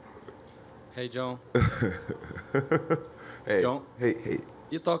 Hey, John. Hey. John. Hey.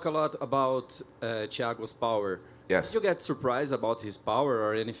 You talk a lot about Thiago's power. Yes. Did you get surprised about his power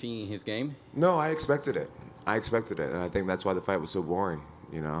or anything in his game? No, I expected it. And I think that's why the fight was so boring.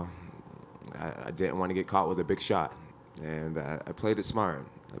 You know, I didn't want to get caught with a big shot, and I played it smart.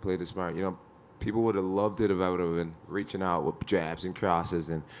 You know, people would have loved it if I would have been reaching out with jabs and crosses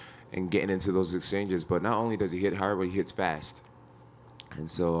and getting into those exchanges. But not only does he hit hard, but he hits fast.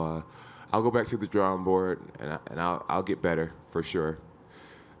 And so I'll go back to the drawing board, and I'll get better for sure.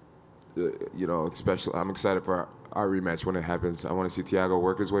 You know, especially I'm excited for our rematch when it happens. I want to see Thiago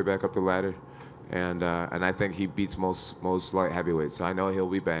work his way back up the ladder, and I think he beats most light heavyweights. So I know he'll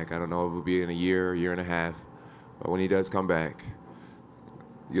be back. I don't know if it'll be in a year and a half, but when he does come back,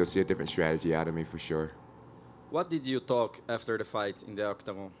 you'll see a different strategy out of me for sure. What did you talk after the fight in the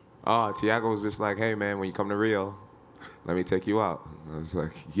octagon? Oh, Thiago was just like, hey man, when you come to Rio, let me take you out. I was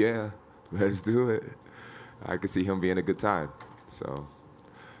like, yeah, let's do it. I could see him being a good time. So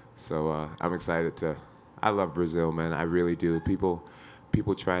I'm excited to. I love Brazil, man. I really do. People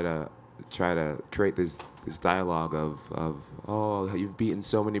try to create this dialogue of oh, you've beaten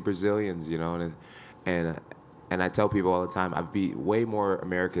so many Brazilians, you know, and I tell people all the time I've beat way more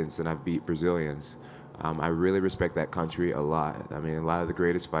Americans than I've beat Brazilians. I really respect that country a lot. I mean, a lot of the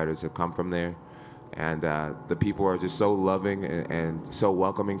greatest fighters have come from there, and the people are just so loving and so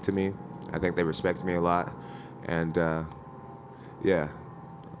welcoming to me. I think they respect me a lot, and yeah.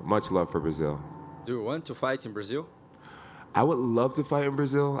 Much love for Brazil. Do you want to fight in Brazil? I would love to fight in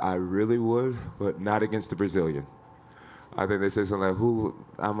Brazil. I really would, but not against the Brazilian. I think they say something like, "Who?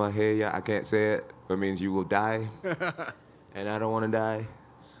 I'm a hey, yeah, I can't say it. That means you will die, and I don't want to die."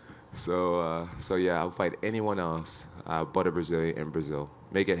 So yeah, I'll fight anyone else but a Brazilian in Brazil.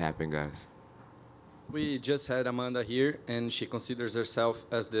 Make it happen, guys. We just had Amanda here, and she considers herself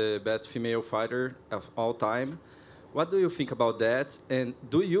as the best female fighter of all time. What do you think about that? And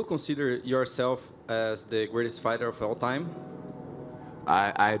do you consider yourself as the greatest fighter of all time?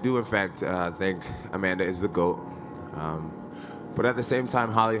 I do, in fact, think Amanda is the GOAT. But at the same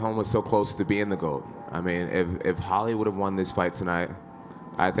time, Holly Holm was so close to being the GOAT. I mean, if Holly would have won this fight tonight,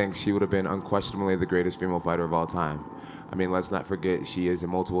 I think she would have been unquestionably the greatest female fighter of all time. I mean, let's not forget she is a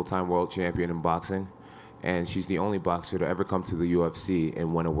multiple-time world champion in boxing, and she's the only boxer to ever come to the UFC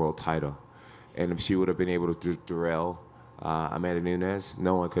and win a world title. And if she would have been able to derail Amanda Nunes,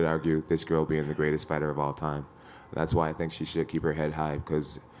 no one could argue this girl being the greatest fighter of all time. That's why I think she should keep her head high,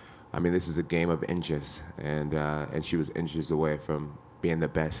 because, I mean, this is a game of inches, and she was inches away from being the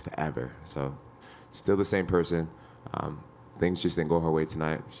best ever. So, still the same person. Things just didn't go her way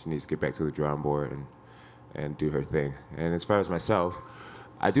tonight. She needs to get back to the drawing board and do her thing. And as far as myself,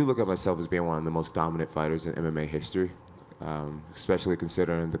 I do look at myself as being one of the most dominant fighters in MMA history. Especially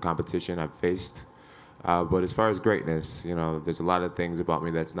considering the competition I've faced. But as far as greatness, you know, there's a lot of things about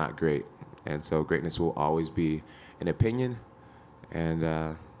me that's not great. And so greatness will always be an opinion. And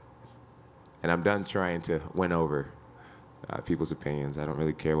I'm done trying to win over people's opinions. I don't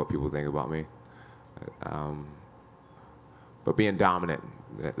really care what people think about me. But being dominant,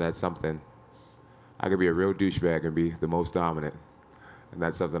 that's something. I could be a real douchebag and be the most dominant. And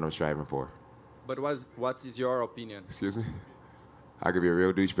that's something I'm striving for. But what is your opinion? Excuse me? I could be a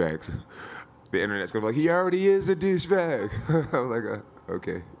real douchebag. So the internet's going to be like, he already is a douchebag. I'm like,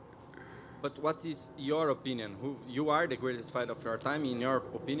 okay. But what is your opinion? Who you are the greatest fighter of your time, in your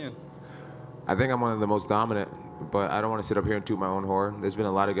opinion? I think I'm one of the most dominant, but I don't want to sit up here and toot my own horn. There's been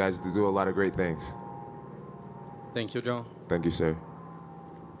a lot of guys that do a lot of great things. Thank you, John. Thank you, sir.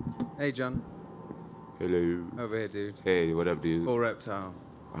 Hey, John. Hello. Over here, dude. Hey, what up, dude? Full reptile.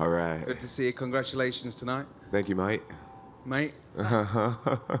 All right. Good to see you. Congratulations tonight. Thank you, mate. Mate.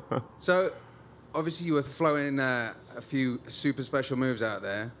 So, obviously you were throwing a few super special moves out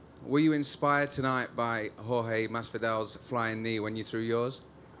there. Were you inspired tonight by Jorge Masvidal's flying knee when you threw yours?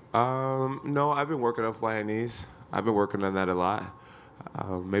 No, I've been working on flying knees. I've been working on that a lot.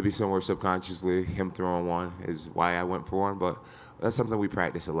 Maybe somewhere subconsciously, him throwing one is why I went for one, but that's something we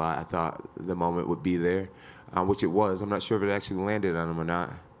practice a lot. I thought the moment would be there, which it was. I'm not sure if it actually landed on him or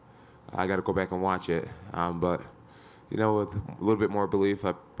not. I got to go back and watch it. But, you know, with a little bit more belief,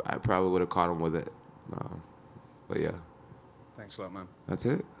 I probably would have caught him with it. But, yeah. Thanks a lot, man. That's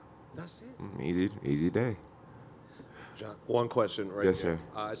it. That's it. Easy day. John, one question right Yes, here.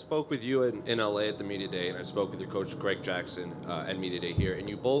 sir. I spoke with you in LA at the media day, and I spoke with your coach, Greg Jackson, at media day here, and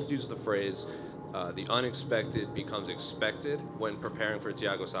you both used the phrase, the unexpected becomes expected when preparing for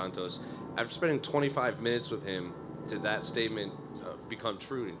Thiago Santos. After spending 25 minutes with him, did that statement become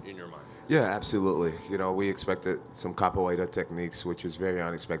true in your mind? Yeah, absolutely. You know, we expected some capoeira techniques, which is very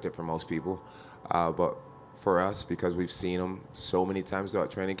unexpected for most people. But for us, because we've seen them so many times throughout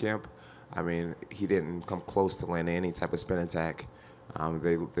training camp, I mean, he didn't come close to landing any type of spin attack.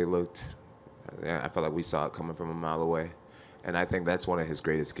 They looked, I felt like we saw it coming from a mile away. And I think that's one of his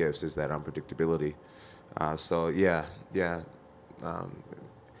greatest gifts is that unpredictability. So yeah.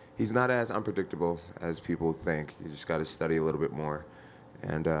 He's not as unpredictable as people think. You just got to study a little bit more.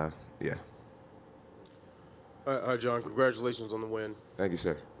 And yeah. All right, John, congratulations on the win. Thank you,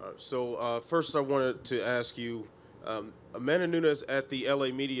 sir. First I wanted to ask you, Amanda Nunes at the LA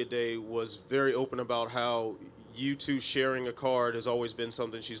Media Day was very open about how you two sharing a card has always been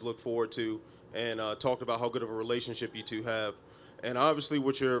something she's looked forward to, and talked about how good of a relationship you two have. And obviously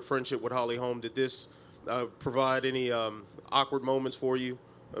with your friendship with Holly Holm, did this provide any awkward moments for you,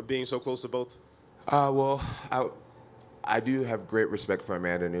 being so close to both? Well, I do have great respect for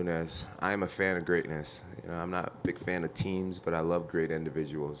Amanda Nunes. I am a fan of greatness. I'm not a big fan of teams, but I love great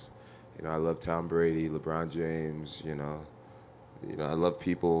individuals. I love Tom Brady, LeBron James. I love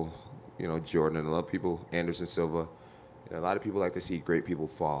people. Jordan. I love people. Anderson Silva. A lot of people like to see great people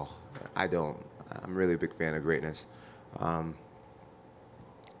fall. I don't. I'm really a big fan of greatness.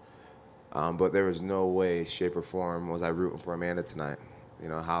 But there was no way, shape, or form was I rooting for Amanda tonight.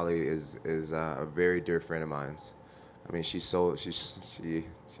 Holly is a very dear friend of mine. I mean, she sold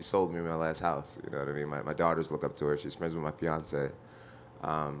me my last house. You know what I mean? My daughters look up to her. She's friends with my fiance.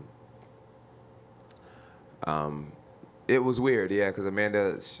 It was weird, yeah, because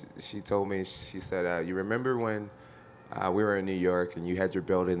Amanda, she told me, she said, you remember when we were in New York and you had your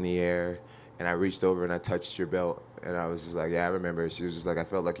belt in the air and I reached over and I touched your belt, and I was just like, yeah, I remember. She was just like, I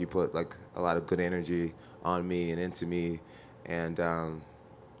felt like you put like a lot of good energy on me and into me, and I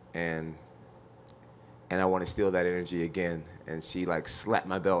want to steal that energy again. And she like slapped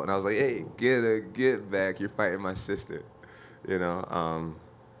my belt, and I was like, hey, get back. You're fighting my sister, Yeah,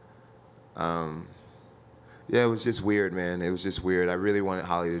 it was just weird, man. It was just weird. I really wanted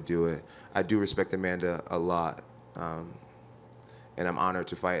Holly to do it. I do respect Amanda a lot, and I'm honored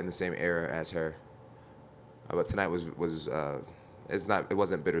to fight in the same era as her. But tonight it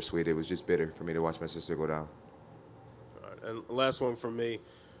wasn't bittersweet. It was just bitter for me to watch my sister go down. All right, and last one from me.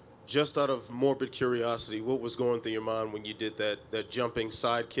 Just out of morbid curiosity, what was going through your mind when you did that jumping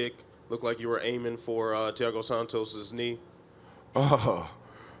side kick? Looked like you were aiming for Thiago Santos's knee. Oh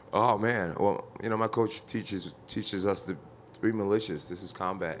man. Well, my coach teaches us to be malicious. This is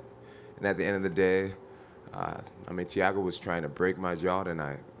combat. And at the end of the day, Thiago was trying to break my jaw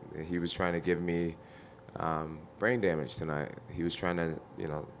tonight. He was trying to give me brain damage tonight. He was trying to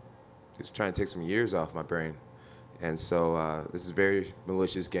take some years off my brain. And so this is a very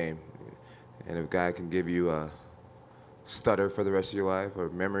malicious game. And if a guy can give you a stutter for the rest of your life or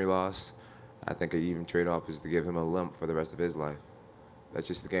memory loss, I think an even trade-off is to give him a limp for the rest of his life. That's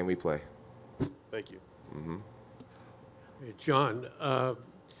just the game we play. Thank you. Mm-hmm. Hey, John,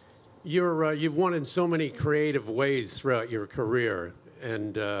 you've won in so many creative ways throughout your career,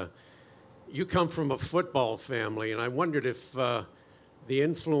 and you come from a football family, and I wondered if the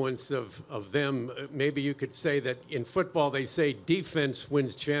influence of them, maybe you could say that in football they say defense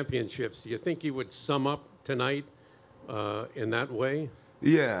wins championships. Do you think you would sum up tonight in that way?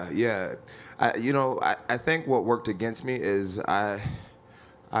 Yeah. I think what worked against me is I've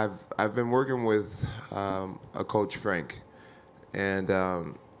been working with a coach, Frank, and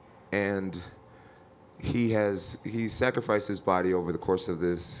he sacrificed his body over the course of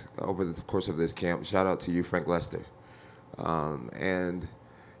this camp. Shout out to you, Frank Lester. And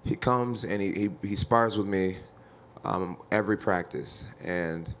he comes and he spars with me every practice,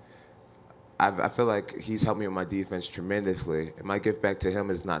 and I feel like he's helped me with my defense tremendously. And my gift back to him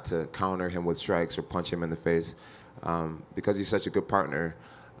is not to counter him with strikes or punch him in the face, because he's such a good partner.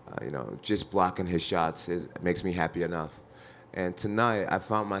 Just blocking his shots makes me happy enough. And tonight, I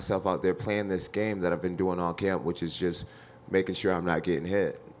found myself out there playing this game that I've been doing all camp, which is just making sure I'm not getting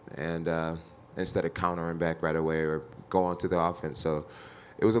hit, and instead of countering back right away or going to the offense. So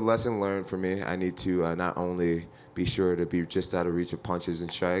it was a lesson learned for me. I need to not only be sure to be just out of reach of punches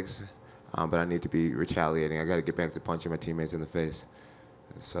and strikes, but I need to be retaliating. I got to get back to punching my teammates in the face.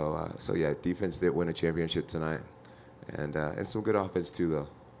 So yeah, defense did win a championship tonight, and some good offense too, though.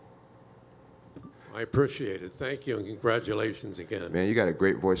 I appreciate it. Thank you, and congratulations again. Man, you got a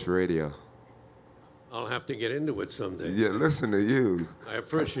great voice for radio. I'll have to get into it someday. Yeah, listen to you. I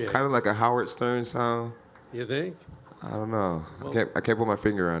appreciate it. Kind of like a Howard Stern sound. You think? I don't know. Well, I can't put my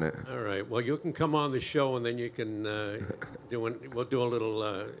finger on it. All right. Well, you can come on the show, and then you can we'll do a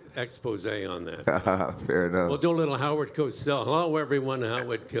little expose on that. Fair enough. We'll do a little Howard Cosell. Hello, everyone.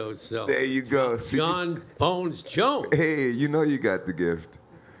 Howard Cosell. There you go. See? John Bones Jones. Hey, you know you got the gift.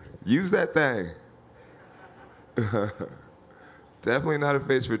 Use that thing. Definitely not a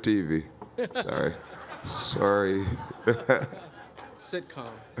face for TV. Sorry. Sitcom.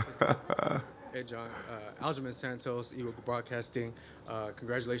 Hey, John. Aljamain Santos, Eagle Broadcasting.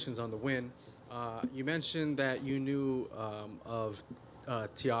 Congratulations on the win. You mentioned that you knew of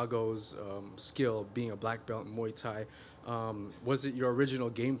Thiago's skill being a black belt in Muay Thai. Was it your original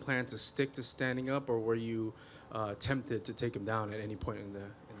game plan to stick to standing up, or were you tempted to take him down at any point in the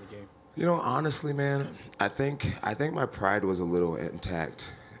game? You know, honestly, man, I think my pride was a little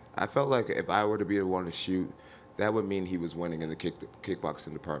intact. I felt like if I were to be the one to shoot, that would mean he was winning in the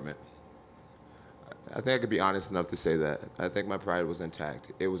kickboxing department. I think I could be honest enough to say that. I think my pride was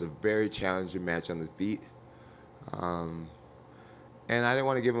intact. It was a very challenging match on the feet. And I didn't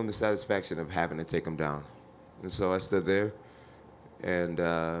want to give him the satisfaction of having to take him down. And so I stood there and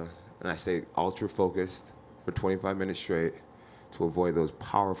I stayed ultra focused for 25 minutes straight to avoid those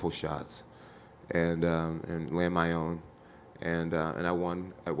powerful shots and land my own. And I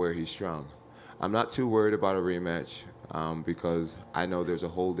won at where he's strong. I'm not too worried about a rematch because I know there's a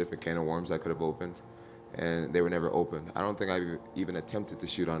whole different can of worms I could have opened, and they were never opened. I don't think I even attempted to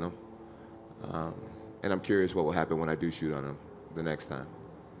shoot on him. And I'm curious what will happen when I do shoot on him the next time.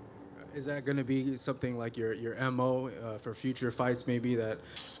 Is that going to be something like your MO for future fights, maybe, that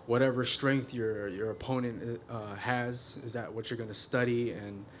whatever strength your opponent has, is that what you're going to study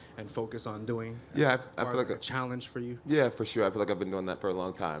and focus on doing? Yeah, I feel like a challenge for you. Yeah, for sure. I feel like I've been doing that for a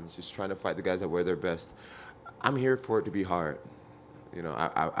long time, just trying to fight the guys that wear their best. I'm here for it to be hard. You know,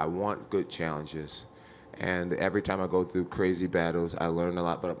 I want good challenges. And every time I go through crazy battles, I learn a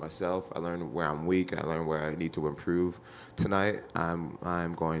lot about myself. I learn where I'm weak. I learn where I need to improve. Tonight,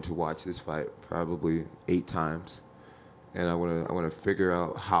 I'm going to watch this fight probably 8 times, and I want to figure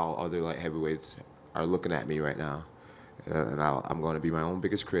out how other light heavyweights are looking at me right now, and I'm going to be my own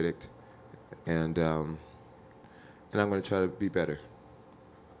biggest critic, and I'm going to try to be better.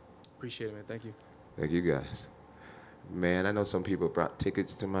 Appreciate it, man. Thank you. Thank you, guys. Man, I know some people brought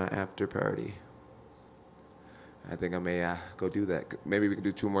tickets to my after party. I think I may go do that. Maybe we can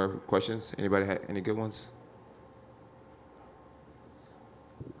do 2 more questions. Anybody have any good ones?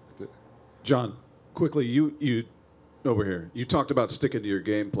 John, quickly, you over here. You talked about sticking to your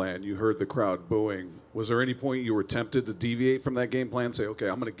game plan. You heard the crowd booing. Was there any point you were tempted to deviate from that game plan and say, okay,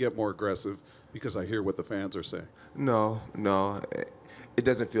 I'm going to get more aggressive because I hear what the fans are saying? No. It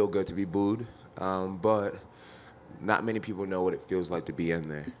doesn't feel good to be booed, but not many people know what it feels like to be in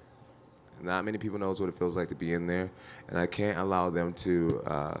there. Not many people knows what it feels like to be in there, and I can't allow them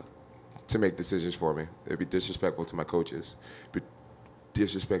to make decisions for me. It'd be disrespectful to my coaches, be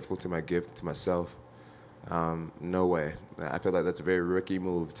disrespectful to my gift, to myself. No way. I feel like that's a very rookie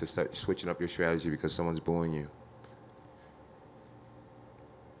move to start switching up your strategy because someone's booing you.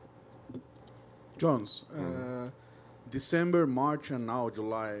 Jones, December, March, and now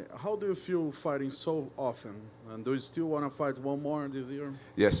July. How do you feel fighting so often? And do you still want to fight one more this year?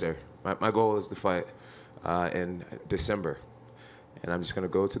 Yes, sir. My goal is to fight in December. And I'm just going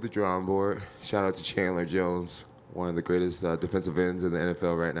to go to the drawing board. Shout out to Chandler Jones, one of the greatest defensive ends in the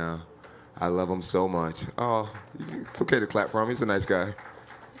NFL right now. I love him so much. Oh, it's okay to clap for him. He's a nice guy.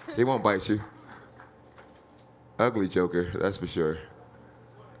 He won't bite you. Ugly joker, that's for sure.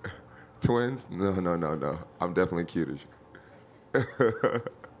 Twins? No. I'm definitely cuter.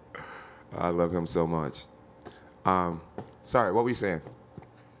 I love him so much. Sorry, what were you saying?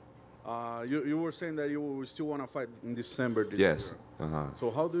 You were saying that you still want to fight in December this Yes. year. So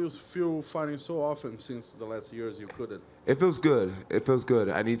how do you feel fighting so often since the last years you couldn't? It feels good. It feels good.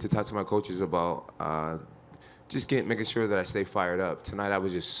 I need to talk to my coaches about just making sure that I stay fired up. Tonight I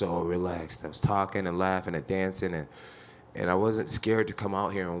was just so relaxed. I was talking and laughing and dancing, and I wasn't scared to come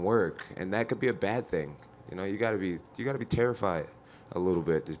out here and work. And that could be a bad thing. You know, you gotta be terrified a little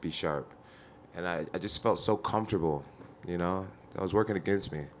bit to be sharp. And I just felt so comfortable. You know, that was working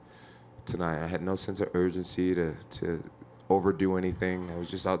against me tonight. I had no sense of urgency to overdo anything. I was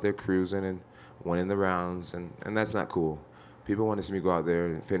just out there cruising and winning the rounds, and that's not cool. People want to see me go out there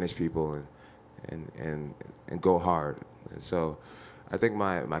and finish people and go hard. And so I think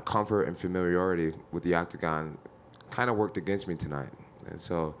my comfort and familiarity with the octagon kind of worked against me tonight. And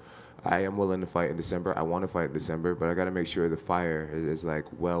so I am willing to fight in December. I want to fight in December, but I got to make sure the fire is like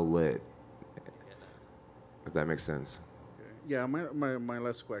well lit, if that makes sense. Yeah, my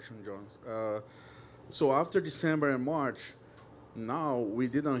last question, Jones. So after December and March, now we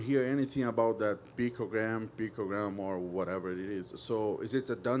didn't hear anything about that picogram or whatever it is. So is it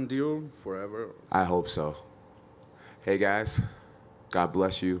a done deal forever? I hope so. Hey guys, God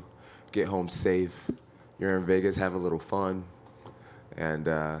bless you. Get home safe. You're in Vegas, have a little fun. And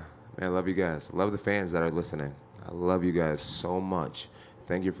man, I love you guys. Love the fans that are listening. I love you guys so much.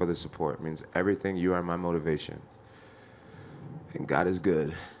 Thank you for the support. It means everything. You are my motivation. And God is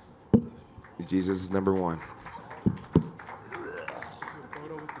good. Jesus is number one.